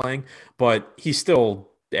Murray had been playing, but he's still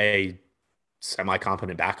a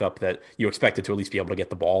semi-competent backup that you expected to at least be able to get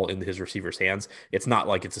the ball into his receiver's hands. It's not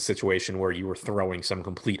like it's a situation where you were throwing some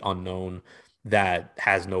complete unknown that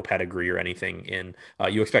has no pedigree or anything in.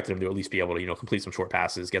 You expected him to at least be able to complete some short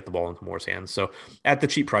passes, get the ball into Moore's hands. So at the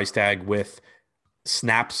cheap price tag with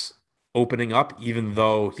snaps opening up, even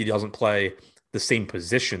though he doesn't play the same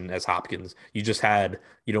position as Hopkins, you just had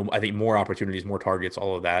I think more opportunities, more targets,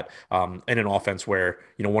 all of that, and an offense where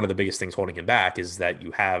one of the biggest things holding him back is that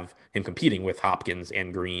you have him competing with Hopkins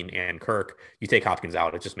and Green and Kirk. You take Hopkins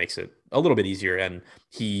out, it just makes it a little bit easier, and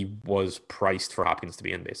he was priced for Hopkins to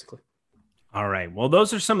be in basically. All right. Well,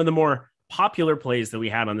 those are some of the more popular plays that we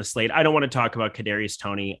had on the slate. I don't want to talk about Kadarius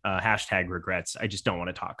Toney, hashtag regrets. I just don't want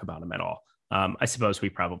to talk about him at all. I suppose we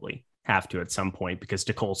probably have to at some point because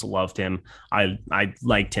DeColes loved him. I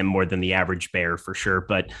liked him more than the average bear for sure.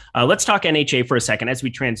 But let's talk NHA for a second as we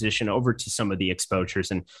transition over to some of the exposures.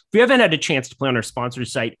 And if you haven't had a chance to play on our sponsor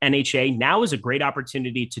site, NHA, now is a great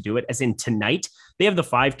opportunity to do it. As in tonight, they have the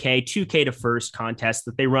 5K, 2K to first contest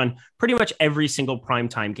that they run pretty much every single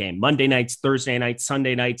primetime game, Monday nights, Thursday nights,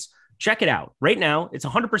 Sunday nights. Check it out. Right now, it's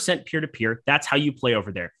 100% peer-to-peer. That's how you play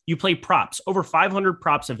over there. You play props. Over 500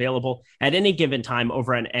 props available at any given time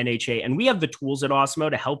over on NHA. And we have the tools at Osmo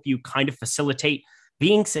to help you kind of facilitate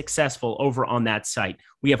being successful over on that site.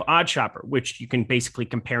 We have Odd Shopper, which you can basically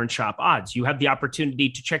compare and shop odds. You have the opportunity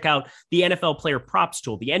to check out the NFL player props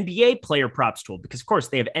tool, the NBA player props tool, because of course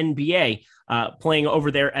they have NBA playing over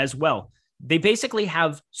there as well. They basically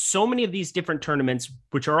have so many of these different tournaments,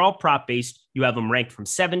 which are all prop based. You have them ranked from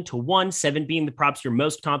 7 to 1, 7 being the props you're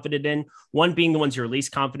most confident in, 1 being the ones you're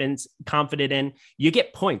least confident in. You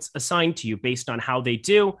get points assigned to you based on how they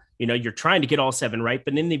do. You're trying to get all 7 right,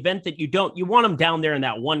 but in the event that you don't, you want them down there in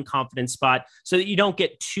that 1 confidence spot so that you don't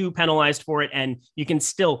get too penalized for it. And you can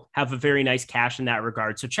still have a very nice cash in that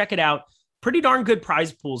regard. So check it out. Pretty darn good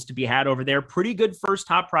prize pools to be had over there. Pretty good first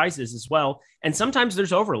top prizes as well. And sometimes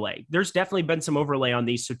there's overlay. There's definitely been some overlay on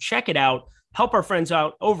these. So check it out. Help our friends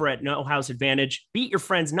out over at No House Advantage. Beat your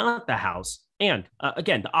friends, not the house. And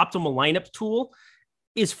again, the optimal lineup tool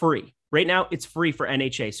is free. Right now, it's free for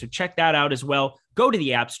NHA. So check that out as well. Go to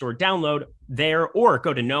the App Store, download there, or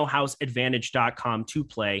go to nohouseadvantage.com to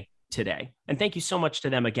play today. And thank you so much to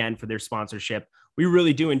them again for their sponsorship. We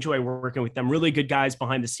really do enjoy working with them. Really good guys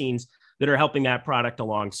behind the scenes that are helping that product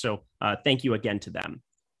along. So thank you again to them.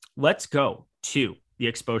 Let's go to the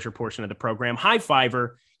exposure portion of the program. High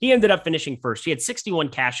fiver. He ended up finishing first. He had 61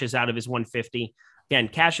 cashes out of his 150. Again,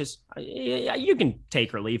 cashes, you can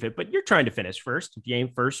take or leave it, but you're trying to finish first. If you aim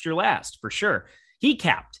first, you're last for sure. He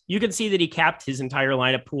capped. You can see that he capped his entire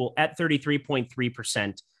lineup pool at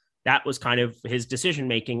 33.3%. that was kind of his decision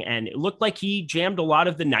making. And it looked like he jammed a lot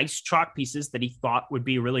of the nice chalk pieces that he thought would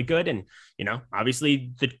be really good. And,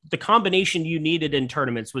 obviously the combination you needed in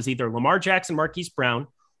tournaments was either Lamar Jackson, Marquise Brown,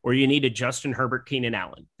 or you needed Justin Herbert, Keenan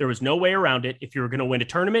Allen. There was no way around it. If you were going to win a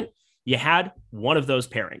tournament, you had one of those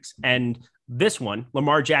pairings. And this one,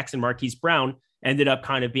 Lamar Jackson, Marquise Brown, ended up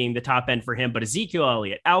kind of being the top end for him. But Ezekiel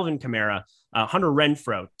Elliott, Alvin Kamara, Hunter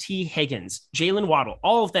Renfrow, T. Higgins, Jalen Waddle,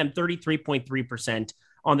 all of them 33.3%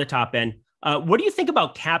 on the top end. What do you think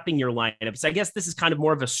about capping your lineups? I guess this is kind of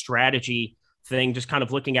more of a strategy thing, just kind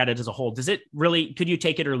of looking at it as a whole. Could you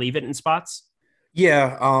take it or leave it in spots?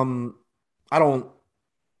 Yeah.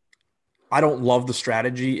 I don't love the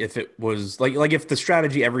strategy. If it was like if the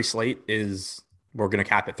strategy every slate is we're going to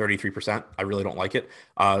cap at 33%, I really don't like it.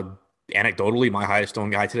 Anecdotally, my highest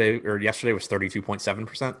owned guy today or yesterday was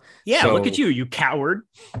 32.7%. Yeah, so, look at you, you coward.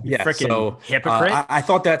 You freaking hypocrite. I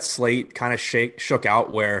thought that slate kind of shook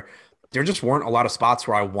out where there just weren't a lot of spots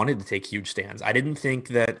where I wanted to take huge stands. I didn't think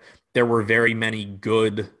that there were very many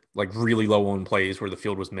good, like really low owned plays where the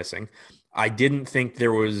field was missing. I didn't think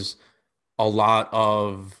there was a lot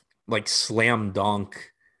of like slam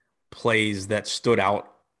dunk plays that stood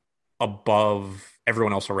out above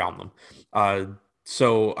everyone else around them.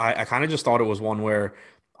 So I kind of just thought it was one where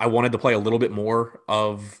I wanted to play a little bit more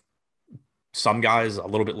of some guys, a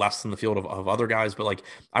little bit less than the field of other guys. But like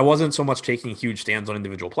I wasn't so much taking huge stands on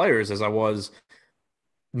individual players as I was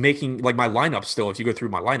making like my lineups still. If you go through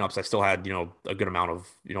my lineups, I still had, a good amount of,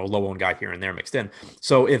 low owned guy here and there mixed in.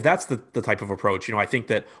 So if that's the type of approach, I think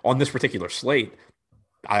that on this particular slate,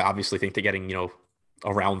 I obviously think that getting,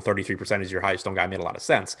 around 33% is your highest owned guy made a lot of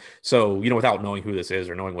sense. So, without knowing who this is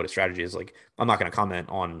or knowing what his strategy is, like, I'm not going to comment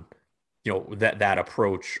on, that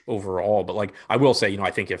approach overall. But like, I will say, I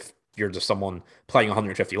think if you're just someone playing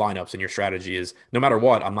 150 lineups and your strategy is no matter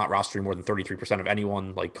what, I'm not rostering more than 33% of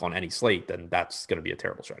anyone like on any slate, then that's going to be a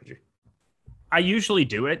terrible strategy. I usually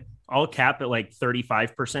do it. I'll cap at like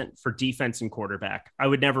 35% for defense and quarterback. I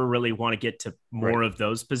would never really want to get to more of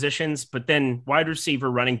those positions, but then wide receiver,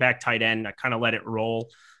 running back, tight end, I kind of let it roll.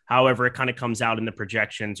 However, it kind of comes out in the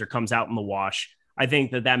projections or comes out in the wash. I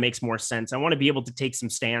think that makes more sense. I want to be able to take some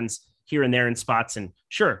stands here and there in spots. And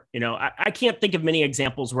sure, I can't think of many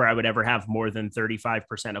examples where I would ever have more than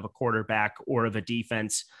 35% of a quarterback or of a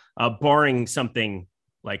defense, barring something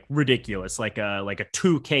like ridiculous, like a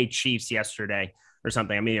 2K Chiefs yesterday or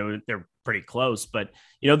something. I mean, they're pretty close, but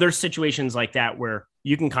there's situations like that where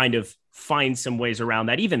you can kind of find some ways around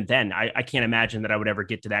that. Even then, I can't imagine that I would ever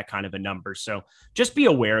get to that kind of a number. So just be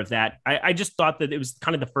aware of that. I just thought that it was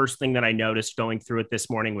kind of the first thing that I noticed going through it this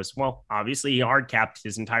morning was, well, obviously he hard capped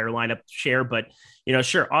his entire lineup share, but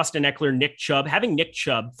sure. Austin Eckler, Nick Chubb, having Nick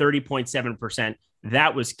Chubb 30.7%,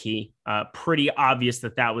 that was key. Pretty obvious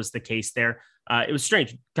that was the case there. It was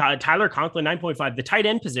strange. Tyler Conklin, 9.5. The tight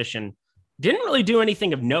end position didn't really do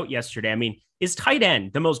anything of note yesterday. I mean, is tight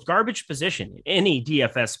end the most garbage position in any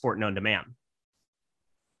DFS sport known to man?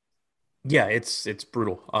 Yeah, it's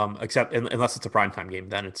brutal. Except unless it's a primetime game,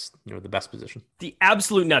 then it's the best position. The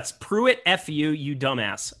absolute nuts. Pruitt, F you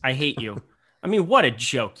dumbass. I hate you. I mean, what a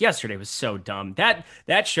joke. Yesterday was so dumb.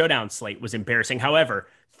 That showdown slate was embarrassing. However,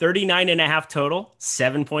 39.5 total,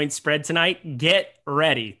 7-point spread tonight. Get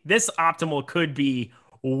ready. This optimal could be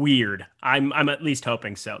weird. I'm at least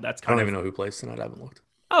hoping so. I don't even know who plays tonight. I haven't looked.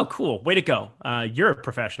 Oh, cool. Way to go. You're a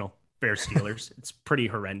professional. Bears Steelers. It's pretty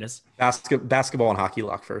horrendous. Basketball and hockey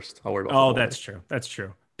lock first. I'll worry about. Oh, that's true. That's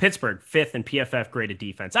true. Pittsburgh, 5th in PFF graded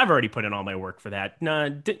defense. I've already put in all my work for that. No,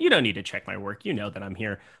 you don't need to check my work. You know that I'm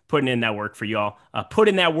here putting in that work for y'all. Put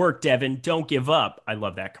in that work, Devin. Don't give up. I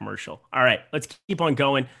love that commercial. All right, let's keep on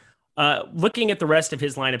going. Looking at the rest of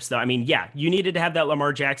his lineups, though, I mean, yeah, you needed to have that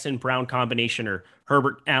Lamar Jackson Brown combination or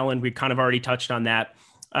Herbert Allen. We kind of already touched on that.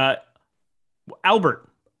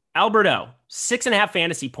 Alberto, 6.5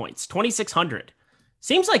 fantasy points, 2,600.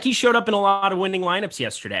 Seems like he showed up in a lot of winning lineups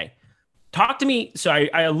yesterday. Talk to me. So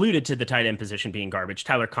I alluded to the tight end position being garbage.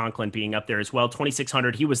 Tyler Conklin being up there as well.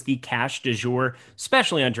 2,600. He was the cash du jour,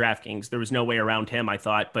 especially on DraftKings. There was no way around him, I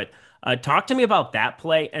thought. But talk to me about that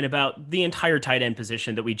play and about the entire tight end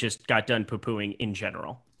position that we just got done poo-pooing in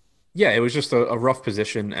general. Yeah, it was just a rough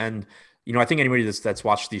position. And, I think anybody that's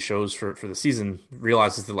watched these shows for the season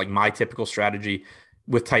realizes that like my typical strategy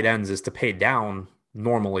with tight ends is to pay down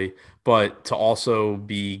normally, but to also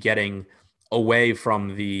be getting away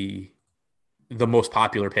from the most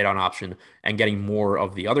popular paid on option and getting more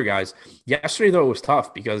of the other guys. Yesterday, though, it was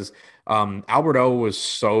tough because Alberto was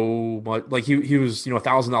so much like he was,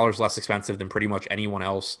 $1,000 less expensive than pretty much anyone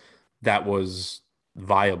else that was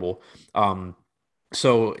viable.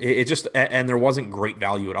 So it just, and there wasn't great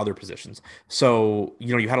value at other positions. So,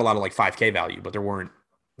 you had a lot of like 5K value, but there weren't,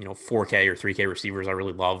 4K or 3K receivers I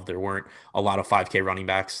really loved. There weren't a lot of 5K running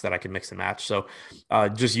backs that I could mix and match. So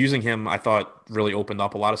just using him, I thought really opened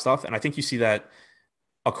up a lot of stuff. And I think you see that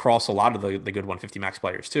across a lot of the good 150 max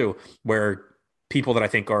players too, where people that I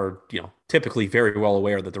think are, typically very well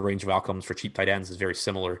aware that the range of outcomes for cheap tight ends is very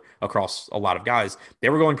similar across a lot of guys. They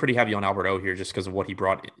were going pretty heavy on Albert O here just because of what he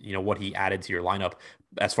brought, what he added to your lineup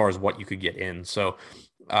as far as what you could get in. So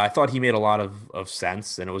I thought he made a lot of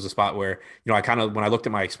sense. And it was a spot where, I kind of, when I looked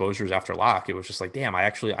at my exposures after lock, it was just like, damn, I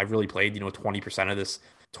really played, 20% of this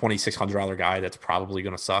 $2,600 guy that's probably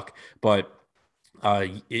going to suck. But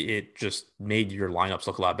it just made your lineups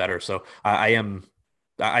look a lot better. So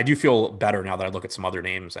I do feel better now that I look at some other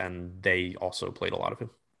names and they also played a lot of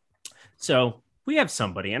him. So we have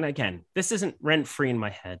somebody, and again, this isn't rent free in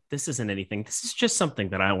my head. This isn't anything. This is just something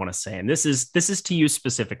that I want to say. And this is to you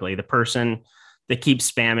specifically, the person that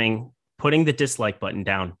keeps spamming, putting the dislike button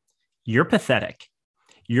down. You're pathetic.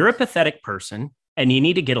 You're a pathetic person, and you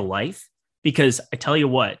need to get a life, because I tell you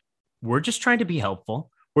what, we're just trying to be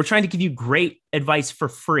helpful. We're trying to give you great advice for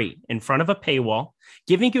free in front of a paywall,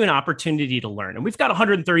 giving you an opportunity to learn. And we've got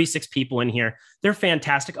 136 people in here. They're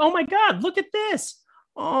fantastic. Oh my God, look at this.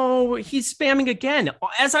 Oh, he's spamming again.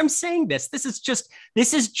 As I'm saying this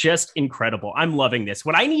is just incredible. I'm loving this.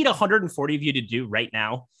 What I need 140 of you to do right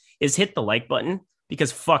now is hit the like button,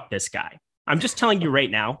 because fuck this guy. I'm just telling you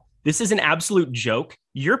right now, this is an absolute joke.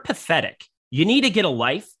 You're pathetic. You need to get a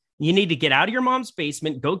life. You need to get out of your mom's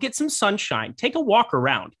basement, go get some sunshine, take a walk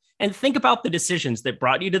around, and think about the decisions that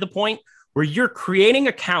brought you to the point where you're creating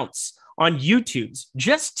accounts on YouTube's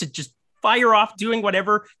just to fire off doing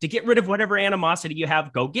whatever to get rid of whatever animosity you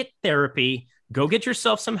have. Go get therapy, go get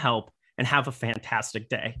yourself some help, and have a fantastic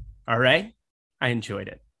day. All right? I enjoyed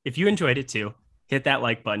it. If you enjoyed it too, hit that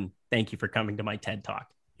like button. Thank you for coming to my TED Talk.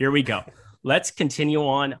 Here we go. Let's continue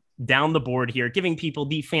on down the board here, giving people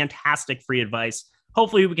the fantastic free advice.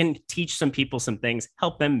 Hopefully we can teach some people some things,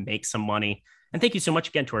 help them make some money. And thank you so much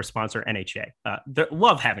again to our sponsor, NHA.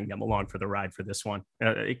 Love having them along for the ride for this one.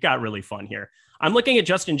 It got really fun here. I'm looking at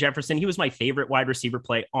Justin Jefferson. He was my favorite wide receiver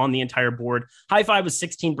play on the entire board. High five was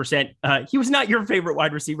 16%. He was not your favorite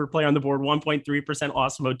wide receiver play on the board. 1.3%,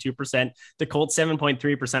 Osmo 2%, the Colts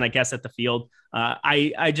 7.3%, I guess, at the field.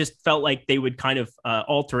 I just felt like they would kind of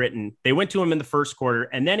alter it. And they went to him in the first quarter,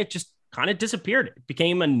 and then it just kind of disappeared. It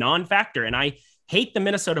became a non-factor. And I hate the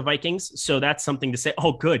Minnesota Vikings, so that's something to say.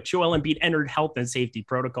 Oh, good. Joel Embiid entered health and safety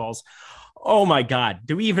protocols. Oh, my God.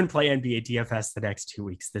 Do we even play NBA DFS the next 2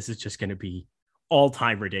 weeks? This is just going to be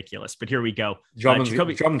all-time ridiculous. But here we go.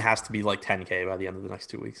 Drummond has to be like 10K by the end of the next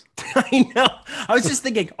 2 weeks. I know. I was just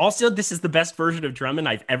thinking, also, this is the best version of Drummond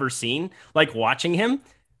I've ever seen. Like, watching him,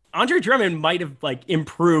 Andre Drummond might have like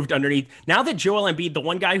improved underneath. Now that Joel Embiid, the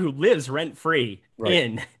one guy who lives rent free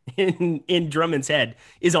in Drummond's head,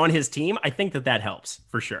 is on his team, I think that helps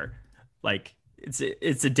for sure. Like it's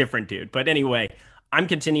a different dude. But anyway, I'm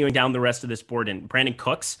continuing down the rest of this board, and Brandon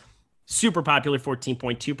Cooks, super popular,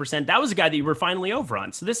 14.2%. That was a guy that you were finally over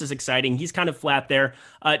on. So this is exciting. He's kind of flat there.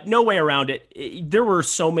 No way around it. There were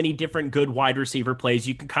so many different good wide receiver plays.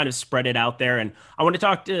 You can kind of spread it out there. And I want to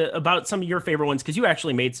talk about some of your favorite ones, because you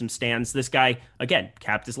actually made some stands. This guy, again,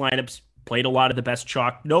 capped his lineups, played a lot of the best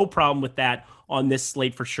chalk. No problem with that on this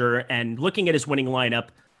slate for sure. And looking at his winning lineup,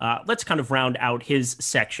 let's kind of round out his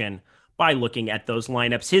section by looking at those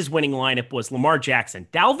lineups. His winning lineup was Lamar Jackson,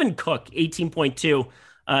 Dalvin Cook, 18.2,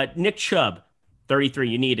 Nick Chubb,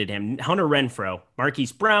 33. You needed him. Hunter Renfrow,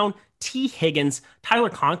 Marquise Brown, T. Higgins, Tyler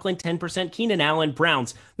Conklin, 10%, Keenan Allen,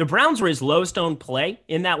 Browns. The Browns were his lowest owned play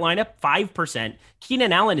in that lineup, 5%.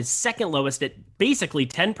 Keenan Allen is second lowest at basically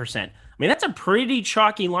 10%. I mean, that's a pretty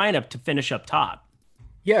chalky lineup to finish up top.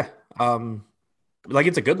 Yeah. Like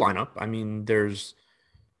it's a good lineup. I mean, there's,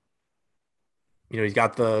 he's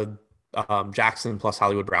got the Jackson plus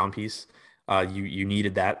Hollywood Brown piece. You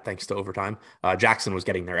needed that thanks to overtime. Jackson was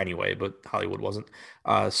getting there anyway, but Hollywood wasn't.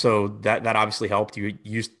 So that obviously helped. You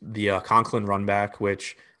used the Conklin run back,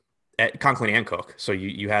 which Conklin and Cook. So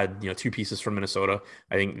you had two pieces from Minnesota.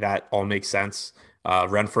 I think that all makes sense.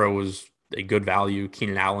 Renfro was a good value.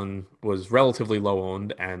 Keenan Allen was relatively low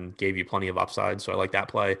owned and gave you plenty of upside. So I like that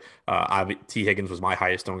play. T. Higgins was my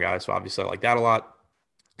highest owned guy, so obviously I like that a lot.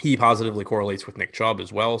 He positively correlates with Nick Chubb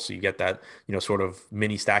as well. So you get that, sort of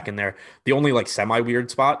mini stack in there. The only like semi-weird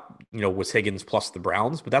spot, was Higgins plus the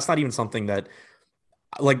Browns, but that's not even something that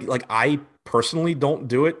like I personally don't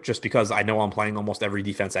do it just because I know I'm playing almost every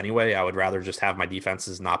defense anyway. I would rather just have my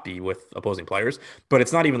defenses not be with opposing players, but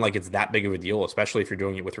it's not even like it's that big of a deal, especially if you're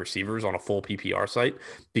doing it with receivers on a full PPR site,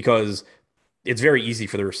 because it's very easy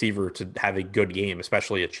for the receiver to have a good game,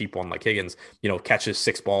 especially a cheap one like Higgins, catches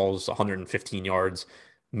 6 balls, 115 yards,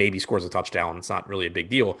 maybe scores a touchdown. It's not really a big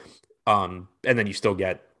deal. And then you still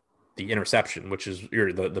get the interception, which is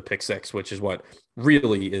the pick six, which is what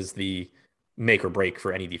really is the make or break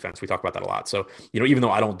for any defense. We talk about that a lot. So, even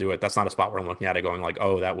though I don't do it, that's not a spot where I'm looking at it going like,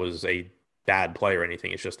 oh, that was a bad play or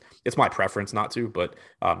anything. It's my preference not to, but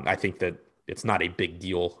I think that it's not a big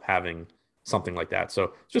deal having something like that.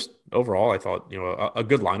 So just overall, I thought, a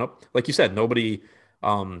good lineup. Like you said,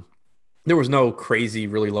 there was no crazy,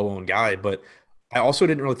 really low owned guy, but I also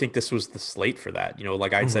didn't really think this was the slate for that.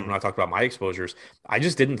 Like I said, when I talked about my exposures, I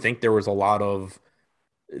just didn't think there weren't a lot of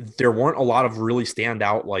really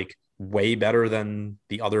standout, like way better than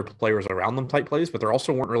the other players around them type plays, but there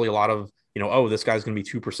also weren't really a lot of, oh, this guy's going to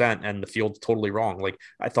be 2% and the field's totally wrong. Like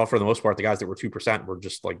I thought for the most part, the guys that were 2% were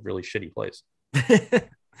just like really shitty plays.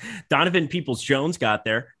 Donovan Peoples-Jones got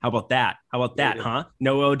there. How about that? Huh?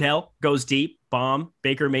 No Odell goes deep. Bomb.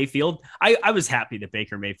 Baker Mayfield. I was happy that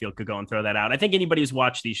Baker Mayfield could go and throw that out. I think anybody who's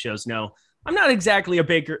watched these shows know I'm not exactly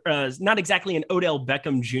not exactly an Odell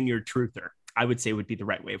Beckham Jr. truther. I would say would be the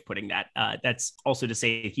right way of putting that. That's also to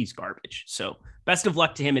say he's garbage. So best of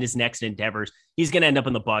luck to him in his next endeavors. He's going to end up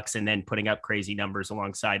in the Bucs and then putting up crazy numbers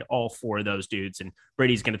alongside all four of those dudes. And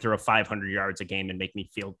Brady's going to throw 500 yards a game and make me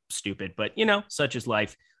feel stupid. But, such is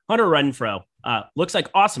life. Hunter Renfrow looks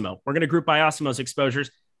like Osimo. We're going to group by Osimo's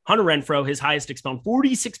exposures. Hunter Renfrow, his highest exponent,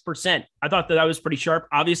 46%. I thought that was pretty sharp.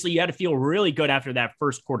 Obviously, you had to feel really good after that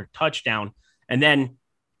first quarter touchdown. And then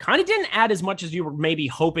kind of didn't add as much as you were maybe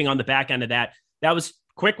hoping on the back end of that. That was a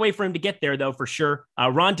quick way for him to get there, though, for sure.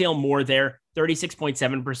 Rondale Moore there,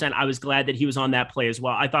 36.7%. I was glad that he was on that play as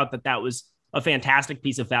well. I thought that was a fantastic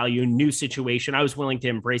piece of value, new situation. I was willing to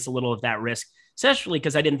embrace a little of that risk, especially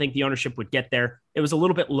because I didn't think the ownership would get there. It was a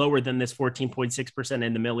little bit lower than this 14.6%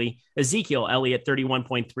 in the Millie. Ezekiel Elliott,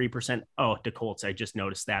 31.3%. Oh, the Colts, I just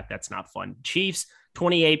noticed that. That's not fun. Chiefs,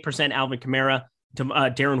 28%. Alvin Kamara,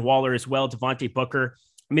 Darren Waller as well, Devontae Booker.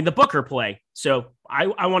 I mean, the Booker play. So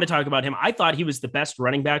I want to talk about him. I thought he was the best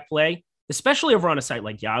running back play, especially over on a site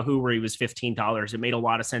like Yahoo, where he was $15. It made a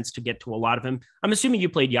lot of sense to get to a lot of him. I'm assuming you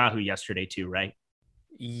played Yahoo yesterday too, right?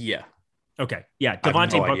 Yeah. Okay. Yeah.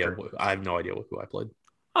 Devontae Booker. I have no idea who I played.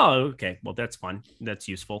 Oh, okay. Well, that's fun. That's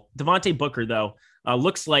useful. Devontae Booker, though,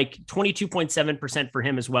 looks like 22.7% for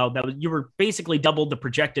him as well. You were basically doubled the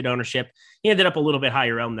projected ownership. He ended up a little bit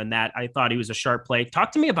higher owned than that. I thought he was a sharp play.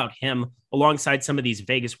 Talk to me about him alongside some of these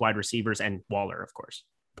Vegas wide receivers and Waller, of course.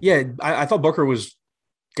 Yeah, I thought Booker was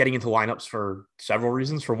getting into lineups for several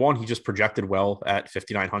reasons. For one, he just projected well at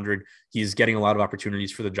 5,900. He's getting a lot of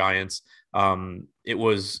opportunities for the Giants. It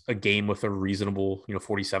was a game with a reasonable,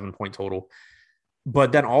 47-point total.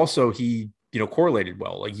 But then also he, correlated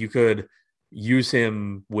well. Like you could use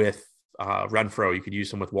him with Renfrow. You could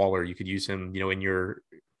use him with Waller. You could use him, in your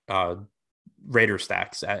Raider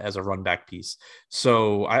stacks as a run back piece.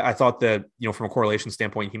 So I thought that, from a correlation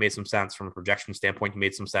standpoint, he made some sense. From a projection standpoint, he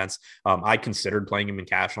made some sense. I considered playing him in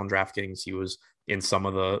cash on DraftKings. He was in some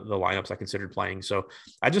of the lineups I considered playing. So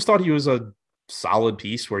I just thought he was a solid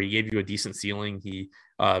piece where he gave you a decent ceiling.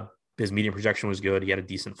 His median projection was good. He had a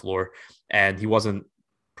decent floor, and he wasn't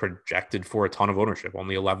projected for a ton of ownership,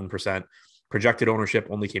 only 11%. Projected ownership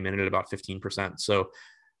only came in at about 15%. So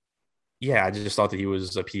yeah, I just thought that he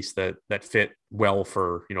was a piece that fit well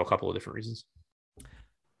for, a couple of different reasons.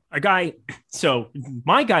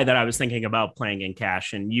 My guy that I was thinking about playing in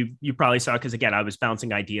cash, and you probably saw, because again, I was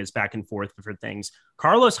bouncing ideas back and forth for things.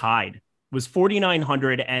 Carlos Hyde was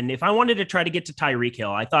 4,900. And if I wanted to try to get to Tyreek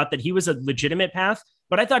Hill, I thought that he was a legitimate path,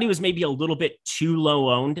 but I thought he was maybe a little bit too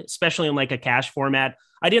low owned, especially in like a cash format.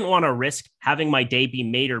 I didn't want to risk having my day be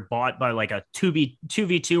made or bought by like a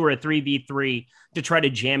 2v2 or a 3v3 to try to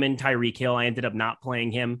jam in Tyreek Hill. I ended up not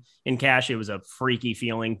playing him in cash. It was a freaky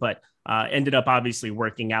feeling, but ended up obviously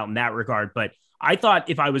working out in that regard. But I thought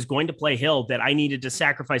if I was going to play Hill that I needed to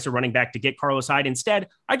sacrifice a running back to get Carlos Hyde. Instead,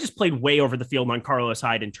 I just played way over the field on Carlos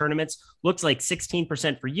Hyde in tournaments. Looks like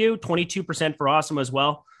 16% for you, 22% for Awesome as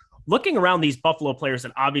well. Looking around these Buffalo players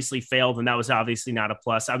that obviously failed, and that was obviously not a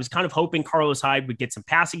plus. I was kind of hoping Carlos Hyde would get some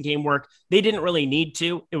passing game work. They didn't really need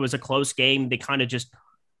to. It was a close game.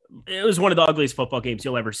 It was one of the ugliest football games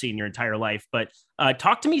you'll ever see in your entire life. But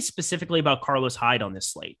talk to me specifically about Carlos Hyde on this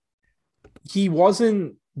slate. He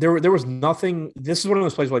wasn't, there was nothing. This is one of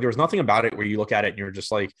those plays where there was nothing about it where you look at it and you're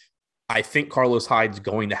just like, I think Carlos Hyde's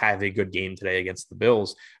going to have a good game today against the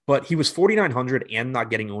Bills. But he was 4,900 and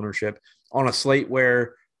not getting ownership on a slate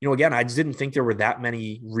where, again, I just didn't think there were that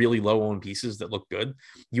many really low owned pieces that looked good.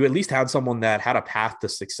 You at least had someone that had a path to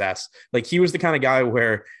success. Like he was the kind of guy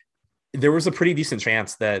where there was a pretty decent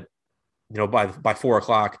chance that by 4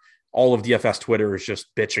 o'clock, all of DFS Twitter is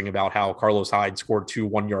just bitching about how Carlos Hyde scored 2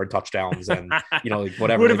 1-yard touchdowns and, like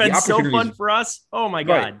whatever. Would have Like the been so opportunities, fun for us. Oh my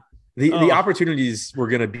right. God. The Oh, opportunities were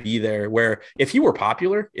going to be there where if you were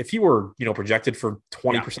popular, if you were, projected for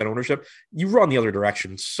yeah. 20% ownership, you run the other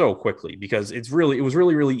direction so quickly because it was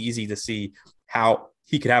really, really easy to see how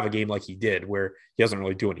he could have a game like he did where he doesn't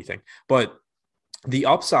really do anything. But the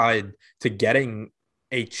upside to getting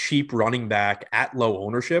a cheap running back at low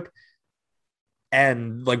ownership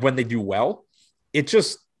and like when they do well, it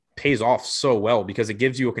just pays off so well because it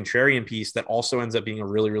gives you a contrarian piece that also ends up being a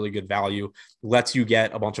really, really good value, lets you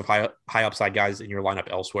get a bunch of high upside guys in your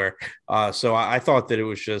lineup elsewhere. So I thought that it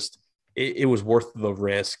was just, it was worth the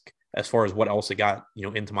risk as far as what else it got,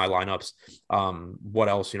 into my lineups, what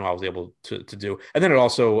else, I was able to do. And then it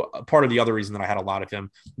also, part of the other reason that I had a lot of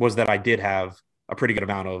him was that I did have a pretty good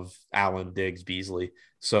amount of Allen, Diggs, Beasley.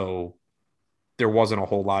 So there wasn't a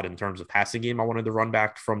whole lot in terms of passing game I wanted to run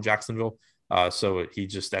back from Jacksonville. So he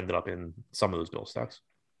just ended up in some of those Bill stacks.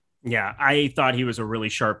 Yeah, I thought he was a really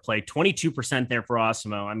sharp play. 22% there for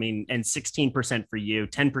Osimo. I mean, and 16% for you,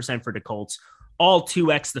 10% for the Colts, all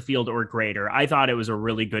 2x the field or greater. I thought it was a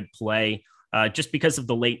really good play. Just because of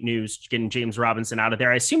the late news, getting James Robinson out of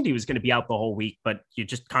there. I assumed he was going to be out the whole week, but you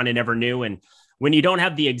just kind of never knew. And when you don't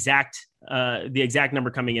have the exact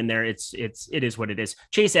number coming in there, it is what it is.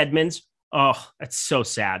 Chase Edmonds. Oh, that's so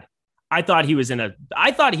sad. I thought he was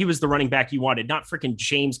the running back you wanted, not freaking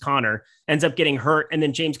James Conner. Ends up getting hurt, and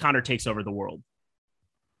then James Conner takes over the world.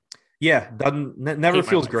 Yeah, never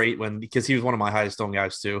feels great because he was one of my highest owned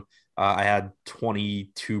guys too. I had 22%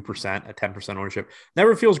 at 10% ownership.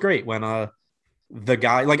 Never feels great when the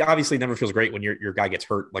guy, like, obviously never feels great when your guy gets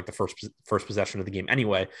hurt like the first possession of the game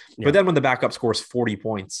anyway. Yeah. But then when the backup scores 40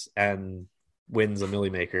 points and wins a Millie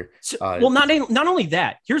Maker. So, well, not only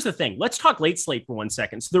that. Here's the thing. Let's talk late slate for 1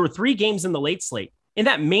 second. So there were 3 games in the late slate. In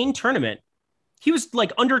that main tournament, he was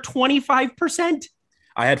like under 25%.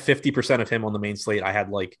 I had 50% of him on the main slate. I had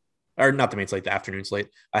or not the main slate, the afternoon slate.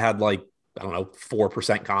 I had I don't know,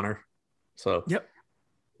 4% Connor. So yep.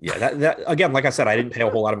 Yeah, that again, like I said, I didn't pay a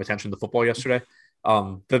whole lot of attention to football yesterday.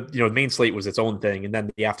 The main slate was its own thing, and then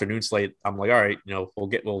the afternoon slate, I'm like, all right,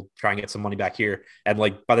 we'll try and get some money back here. And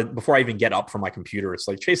before I even get up from my computer, it's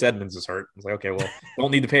like Chase Edmonds is hurt. I was like, okay, well, don't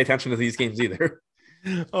need to pay attention to these games either.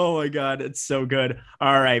 Oh my God, it's so good.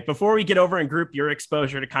 All right, before we get over and group your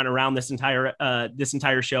exposure to kind of round this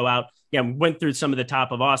entire show out, we went through some of the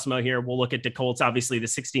top of Osmo here. We'll look at the Colts, obviously the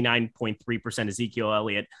 69.3% Ezekiel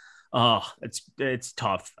Elliott. Oh, it's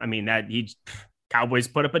tough. I mean, Cowboys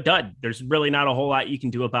put up a dud. There's really not a whole lot you can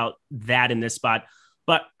do about that in this spot.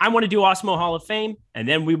 But I want to do Osmo Hall of Fame, and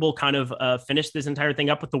then we will kind of finish this entire thing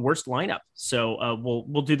up with the worst lineup. So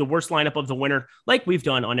we'll do the worst lineup of the winner, like we've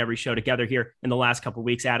done on every show together here in the last couple of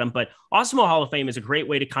weeks, Adam. But Osmo Hall of Fame is a great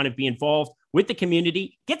way to kind of be involved with the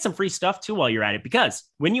community, get some free stuff too while you're at it. Because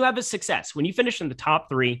when you have a success, when you finish in the top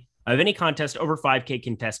 3 of any contest over 5K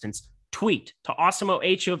contestants, tweet to Osmo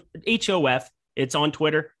HOF. It's on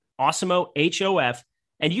Twitter, Osmo HOF.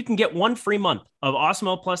 And you can get 1 free month of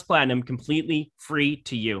Osmo Plus Platinum completely free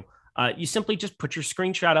to you. You simply just put your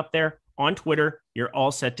screenshot up there on Twitter. You're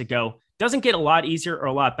all set to go. Doesn't get a lot easier or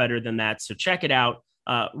a lot better than that. So check it out.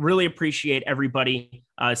 Really appreciate everybody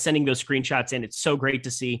sending those screenshots in. It's so great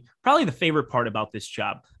to see. Probably the favorite part about this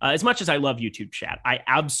job. As much as I love YouTube chat, I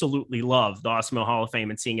absolutely love the Osmo Hall of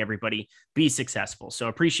Fame and seeing everybody be successful. So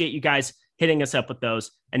appreciate you guys hitting us up with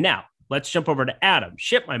those. And now, let's jump over to Adam.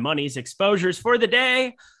 Ship my money's exposures for the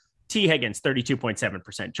day. T. Higgins,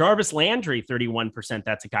 32.7%. Jarvis Landry, 31%.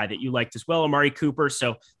 That's a guy that you liked as well. Amari Cooper.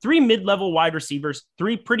 So 3 mid-level wide receivers,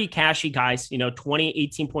 3 pretty cashy guys, 20,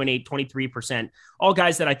 18.8, 23%. All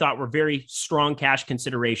guys that I thought were very strong cash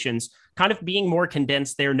considerations, kind of being more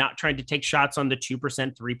condensed there, not trying to take shots on the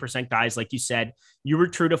 2%, 3% guys. Like you said, you were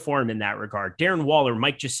true to form in that regard. Darren Waller,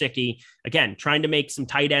 Mike Gesicki, again, trying to make some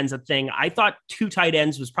tight ends a thing. I thought 2 tight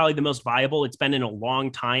ends was probably the most viable. It's been in a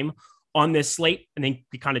long time on this slate. I think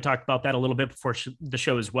we kind of talked about that a little bit before the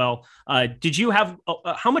show as well. Did you have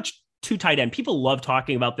how much 2 tight end? People love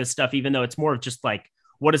talking about this stuff, even though it's more of just like,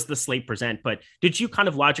 what does the slate present? But did you kind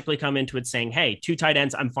of logically come into it saying, hey, 2 tight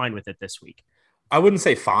ends, I'm fine with it this week? I wouldn't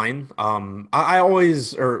say fine. I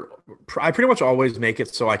pretty much always make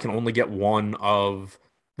it so I can only get one of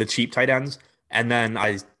the cheap tight ends. And then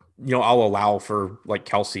I'll allow for like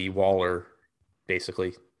Kelsey, Waller,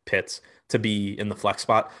 basically Pitts to be in the flex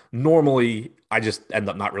spot. Normally, I just end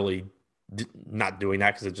up not doing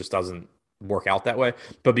that because it just doesn't work out that way.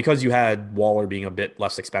 But because you had Waller being a bit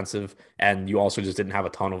less expensive and you also just didn't have a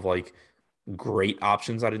ton of like great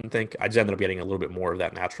options. I didn't think. I just ended up getting a little bit more of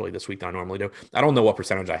that naturally this week than I normally do. I don't know what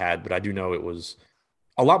percentage I had, but I do know it was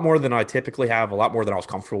a lot more than I typically have, a lot more than I was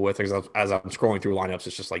comfortable with. As I'm scrolling through lineups,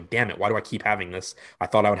 it's just like, damn it, why do I keep having this? I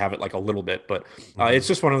thought I would have it like a little bit, but it's Mhm.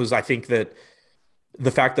 just one of those. I think that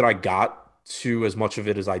the fact that I got to as much of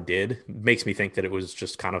it as I did makes me think that it was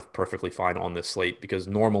just kind of perfectly fine on this slate because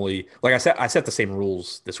normally, like I set the same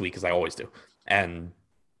rules this week as I always do, and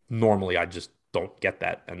normally I just don't get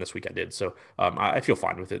that, and this week I did. So I feel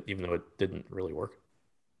fine with it, even though it didn't really work.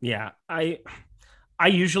 Yeah, I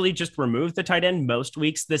usually just remove the tight end most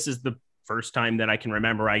weeks. This is the first time that I can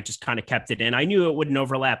remember I just kind of kept it in. I knew it wouldn't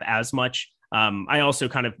overlap as much. I also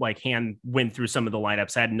kind of like hand went through some of the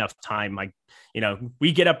lineups. I had enough time. Like,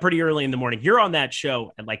 we get up pretty early in the morning. You're on that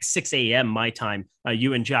show at like 6 a.m. my time.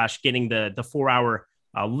 You and Josh getting the 4 hour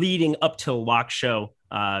leading up to lock show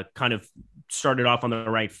kind of started off on the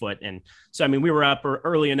right foot. And so, I mean, we were up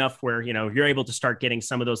early enough where, you're able to start getting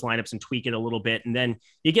some of those lineups and tweak it a little bit. And then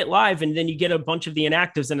you get live and then you get a bunch of the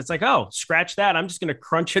inactives and it's like, oh, scratch that. I'm just going to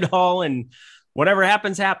crunch it all and whatever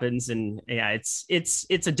happens, happens. And yeah, it's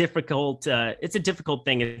a difficult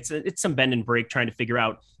thing. It's some bend and break trying to figure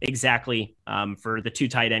out exactly for the two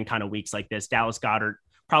tight end kind of weeks like this. Dallas Goedert,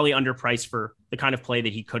 probably underpriced for the kind of play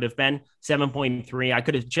that he could have been. 7.3. I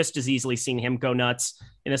could have just as easily seen him go nuts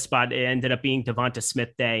in a spot. It ended up being Devonta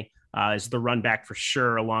Smith Day as the run back for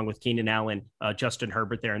sure, along with Keenan Allen, Justin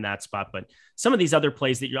Herbert there in that spot. But some of these other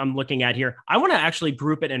plays that I'm looking at here, I want to actually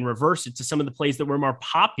group it and reverse it to some of the plays that were more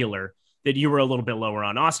popular that you were a little bit lower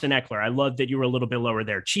on. Austin Eckler, I love that you were a little bit lower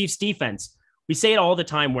there. Chiefs defense, we say it all the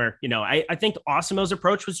time where, I think Osimo's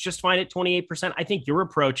approach was just fine at 28%. I think your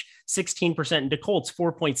approach, 16%, and DeColt's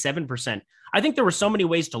 4.7%. I think there were so many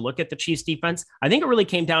ways to look at the Chiefs defense. I think it really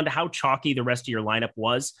came down to how chalky the rest of your lineup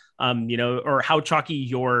was, or how chalky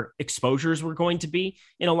your exposures were going to be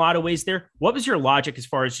in a lot of ways there. What was your logic as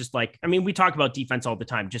far as just like, I mean, we talk about defense all the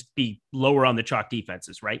time, just be lower on the chalk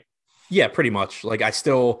defenses, right? Yeah, pretty much. Like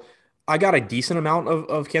I got a decent amount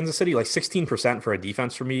of Kansas City, like 16% for a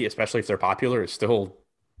defense for me, especially if they're popular, is still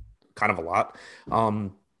kind of a lot.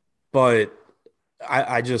 Um, but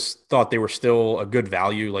I just thought they were still a good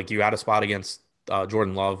value. Like you had a spot against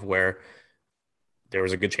Jordan Love where there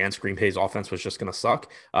was a good chance Green Bay's offense was just going to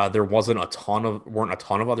suck. There weren't a ton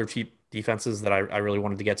of other cheap defenses that I really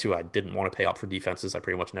wanted to get to. I didn't want to pay up for defenses. I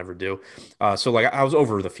pretty much never do. So like I was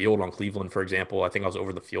over the field on Cleveland, for example. I think I was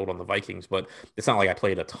over the field on the Vikings, but it's not like I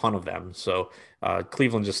played a ton of them. So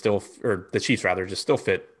Cleveland just still, or the Chiefs rather, just still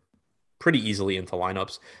fit pretty easily into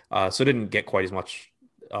lineups. So didn't get quite as much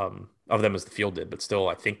of them as the field did, but still,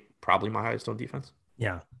 I think probably my highest on defense.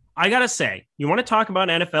 Yeah. I gotta say, you want to talk about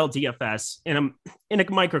NFL DFS in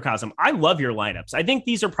a microcosm. I love your lineups. I think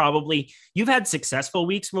these are probably you've had successful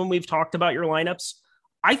weeks when we've talked about your lineups.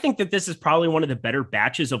 I think that this is probably one of the better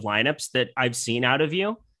batches of lineups that I've seen out of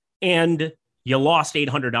you. And you lost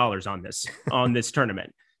 $800 on this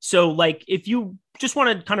tournament. So, like, if you just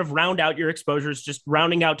want to kind of round out your exposures, just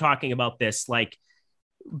rounding out talking about this, like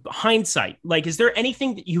hindsight, like, is there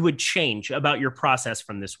anything that you would change about your process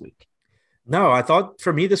from this week? No, I thought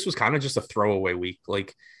for me this was kind of just a throwaway week.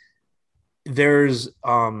 Like there's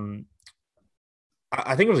I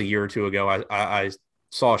think it was a year or two ago I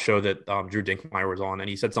saw a show that Drew Dinkmeyer was on and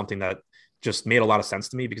he said something that just made a lot of sense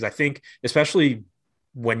to me because I think especially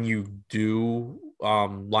when you do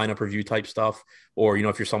lineup review type stuff or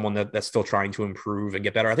if you're someone that's still trying to improve and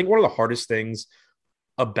get better, I think one of the hardest things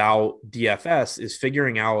about DFS is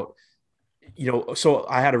figuring out so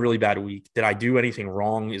I had a really bad week. Did I do anything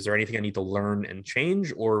wrong? Is there anything I need to learn and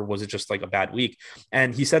change? Or was it just like a bad week?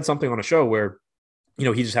 And he said something on a show where,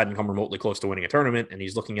 he just hadn't come remotely close to winning a tournament. And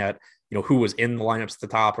he's looking at, who was in the lineups at the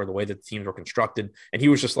top or the way that the teams were constructed. And he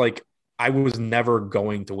was just like, I was never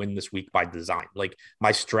going to win this week by design. Like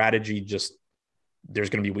my strategy there's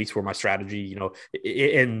going to be weeks where my strategy,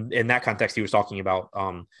 in that context, he was talking about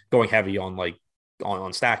going heavy on like,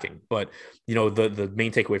 on stacking. But, the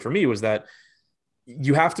main takeaway for me was that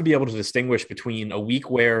you have to be able to distinguish between a week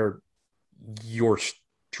where your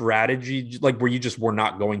strategy, like where you just were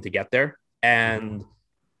not going to get there. And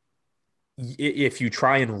if you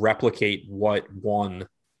try and replicate what won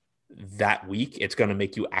that week, it's going to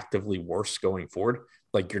make you actively worse going forward.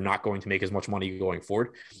 Like you're not going to make as much money going forward.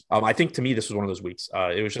 I think to me, this was one of those weeks.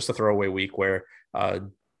 It was just a throwaway week where a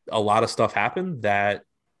lot of stuff happened that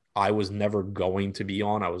I was never going to be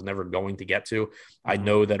on. I was never going to get to. I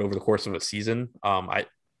know that over the course of a season, the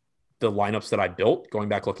lineups that I built, going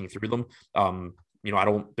back looking through them,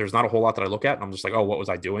 there's not a whole lot that I look at, and I'm just like, oh, what was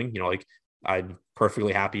I doing? Like I'm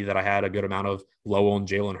perfectly happy that I had a good amount of low on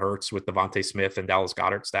Jalen Hurts with Devontae Smith and Dallas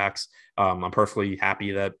Goedert stacks. I'm perfectly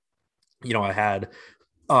happy that I had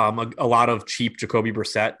a lot of cheap Jacoby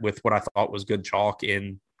Brissett with what I thought was good chalk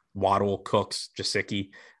in Waddle, Cooks, Jasicki.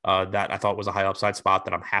 That I thought was a high upside spot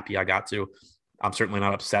that I'm happy I got to. I'm certainly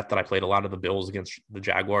not upset that I played a lot of the Bills against the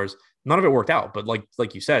Jaguars. None of it worked out, but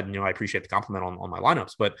like you said, I appreciate the compliment on my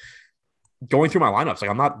lineups. But going through my lineups, like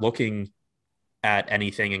I'm not looking at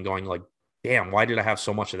anything and going like, damn, why did I have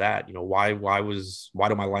so much of that? Why do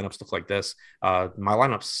my lineups look like this? My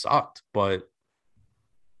lineups sucked, but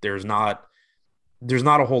there's not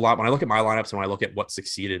a whole lot. When I look at my lineups and when I look at what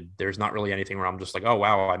succeeded, there's not really anything where I'm just like, oh,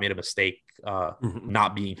 wow, I made a mistake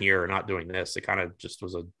not being here or not doing this. It kind of just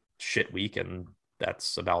was a shit week. And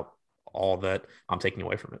that's about all that I'm taking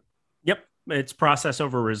away from it. Yep. It's process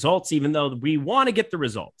over results, even though we want to get the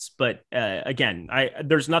results. But again,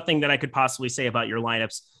 there's nothing that I could possibly say about your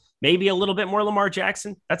lineups. Maybe a little bit more Lamar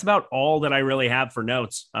Jackson. That's about all that I really have for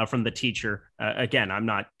notes from the teacher. Again, I'm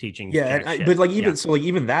not teaching. Yeah. But like,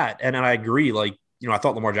 even that, and I agree, like, I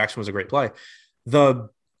thought Lamar Jackson was a great play. The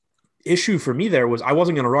issue for me there was I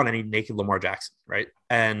wasn't going to run any naked Lamar Jackson. Right.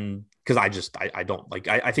 And because I don't like,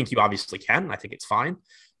 I think you obviously can, I think it's fine.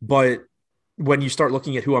 But when you start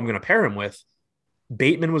looking at who I'm going to pair him with,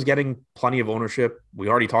 Bateman was getting plenty of ownership. We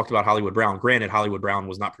already talked about Hollywood Brown. Granted, Hollywood Brown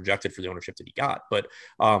was not projected for the ownership that he got, but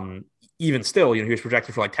even still, he was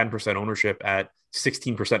projected for like 10% ownership at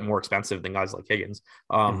 16% more expensive than guys like Higgins.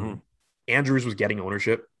 Andrews was getting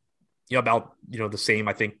ownership, about the same,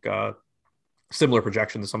 I think, similar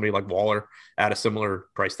projection to somebody like Waller at a similar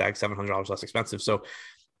price tag, $700 less expensive. So,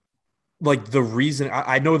 like the reason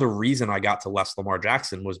I know the reason I got to less Lamar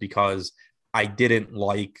Jackson was because I didn't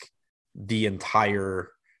like the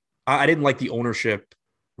ownership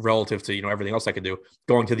relative to, everything else I could do,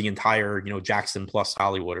 going to the entire, Jackson plus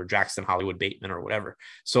Hollywood or Jackson, Hollywood, Bateman or whatever.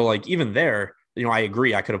 So like, even there, I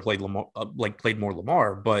agree. I could have played Lamar, played more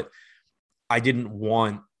Lamar, but I didn't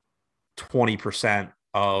want 20%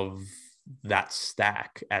 of that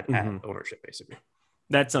stack at ownership, basically.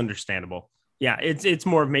 That's understandable. Yeah. It's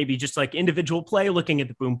more of maybe just like individual play, looking at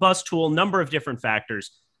the boom bust tool, number of different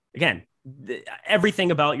factors. Again,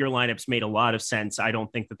 everything about your lineups made a lot of sense. I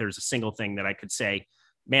don't think that there's a single thing that I could say,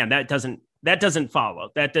 man, that doesn't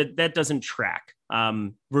follow, that doesn't track,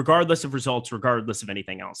 regardless of results, regardless of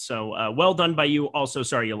anything else. So well done by you. Also,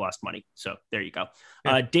 sorry you lost money. So there you go.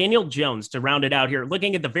 Yeah. Daniel Jones to round it out here,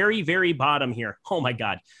 looking at the very, very bottom here. Oh my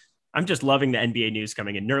God. I'm just loving the NBA news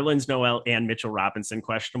coming in. Nerlens Noel and Mitchell Robinson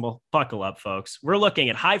questionable. Buckle up, folks. We're looking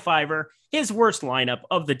at High Fiver, his worst lineup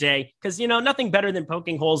of the day, because, nothing better than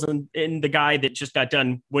poking holes in the guy that just got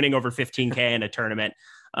done winning over 15K in a tournament.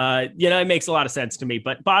 It makes a lot of sense to me.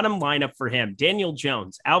 But bottom lineup for him, Daniel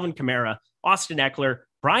Jones, Alvin Kamara, Austin Eckler,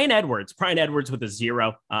 Brian Edwards with a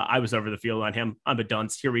 0. I was over the field on him. I'm a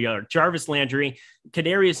dunce. Here we go. Jarvis Landry,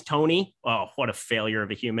 Kadarius Toney. Oh, what a failure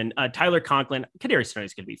of a human. Tyler Conklin. Kadarius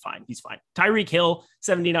Toney's going to be fine. He's fine. Tyreek Hill,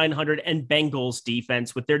 7,900, and Bengals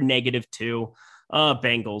defense with their -2.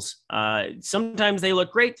 Bengals. Sometimes they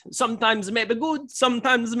look great. Sometimes maybe good.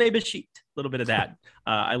 Sometimes maybe shit. A little bit of that.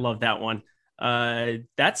 I love that one.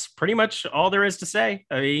 That's pretty much all there is to say.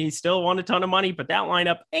 He still won a ton of money, but that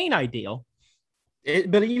lineup ain't ideal.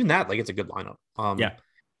 But even that, like, it's a good lineup. Yeah.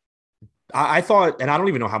 I thought, and I don't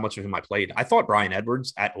even know how much of him I played. I thought Brian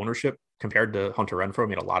Edwards at ownership compared to Hunter Renfrow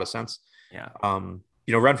made a lot of sense. Yeah.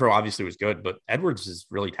 Renfrow obviously was good, but Edwards is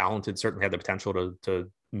really talented, certainly had the potential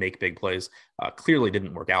to make big plays. Clearly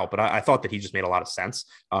didn't work out, but I thought that he just made a lot of sense.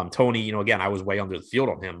 Toney, again, I was way under the field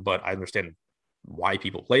on him, but I understand why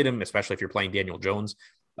people played him, especially if you're playing Daniel Jones.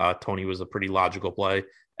 Toney was a pretty logical play.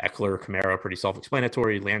 Eckler, Kamara, pretty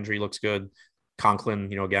self-explanatory. Landry looks good.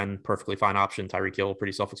 Conklin, again, perfectly fine option. Tyreek Hill,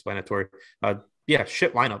 pretty self-explanatory.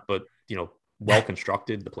 Shit lineup, but, well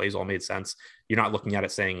constructed. The plays all made sense. You're not looking at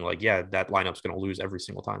it saying like, yeah, that lineup's going to lose every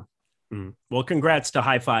single time. Well, congrats to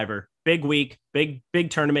High Fiver. Big week, big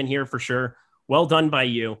tournament here for sure. Well done by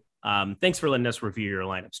you. Thanks for letting us review your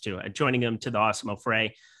lineups too, and joining them to the awesome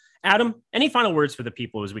fray. Adam, any final words for the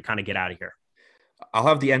people as we kind of get out of here? I'll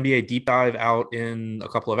have the NBA deep dive out in a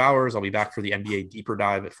couple of hours. I'll be back for the NBA deeper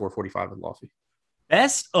dive at 4:45 with Lofty.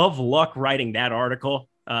 Best of luck writing that article.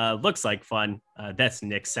 Looks like fun. That's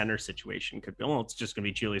Nick's center situation. Could be, well, it's just going to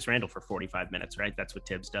be Julius Randle for 45 minutes, right? That's what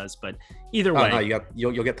Tibbs does. But either way, no,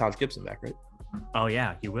 you'll get Taj Gibson back, right? Oh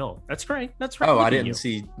yeah, you will. That's great. That's right. Oh, I didn't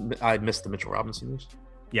see. I missed the Mitchell Robinson news.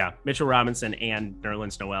 Yeah, Mitchell Robinson and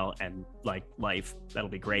Nerlens Noel and like life. That'll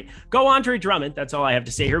be great. Go Andre Drummond. That's all I have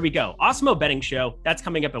to say. Here we go. Awesemo Betting Show. That's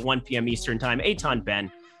coming up at 1 p.m. Eastern Time. Eitan Ben.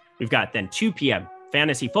 We've got then 2 p.m.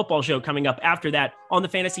 Fantasy Football Show coming up after that on the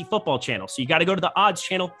Fantasy Football channel. So you got to go to the Odds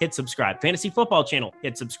channel, hit subscribe. Fantasy Football channel,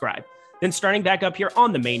 hit subscribe. Then starting back up here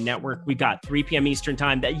on the main network, we got 3 p.m. Eastern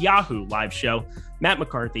time, that Yahoo live show. Matt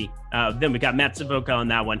McCarthy. Then we got Matt Savoca on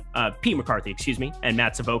that one. Pete McCarthy, and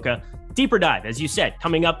Matt Savoca. Deeper Dive, as you said,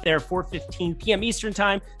 coming up there, 4:15 p.m. Eastern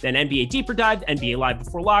time. Then NBA Deeper Dive, NBA Live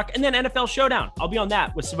Before Lock, and then NFL Showdown. I'll be on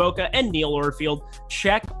that with Savoca and Neil Orfield.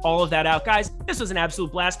 Check all of that out, guys. This was an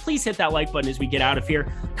absolute blast. Please hit that like button as we get out of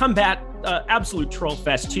here. Come back, Absolute Troll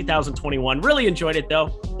Fest 2021. Really enjoyed it,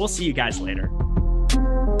 though. We'll see you guys later.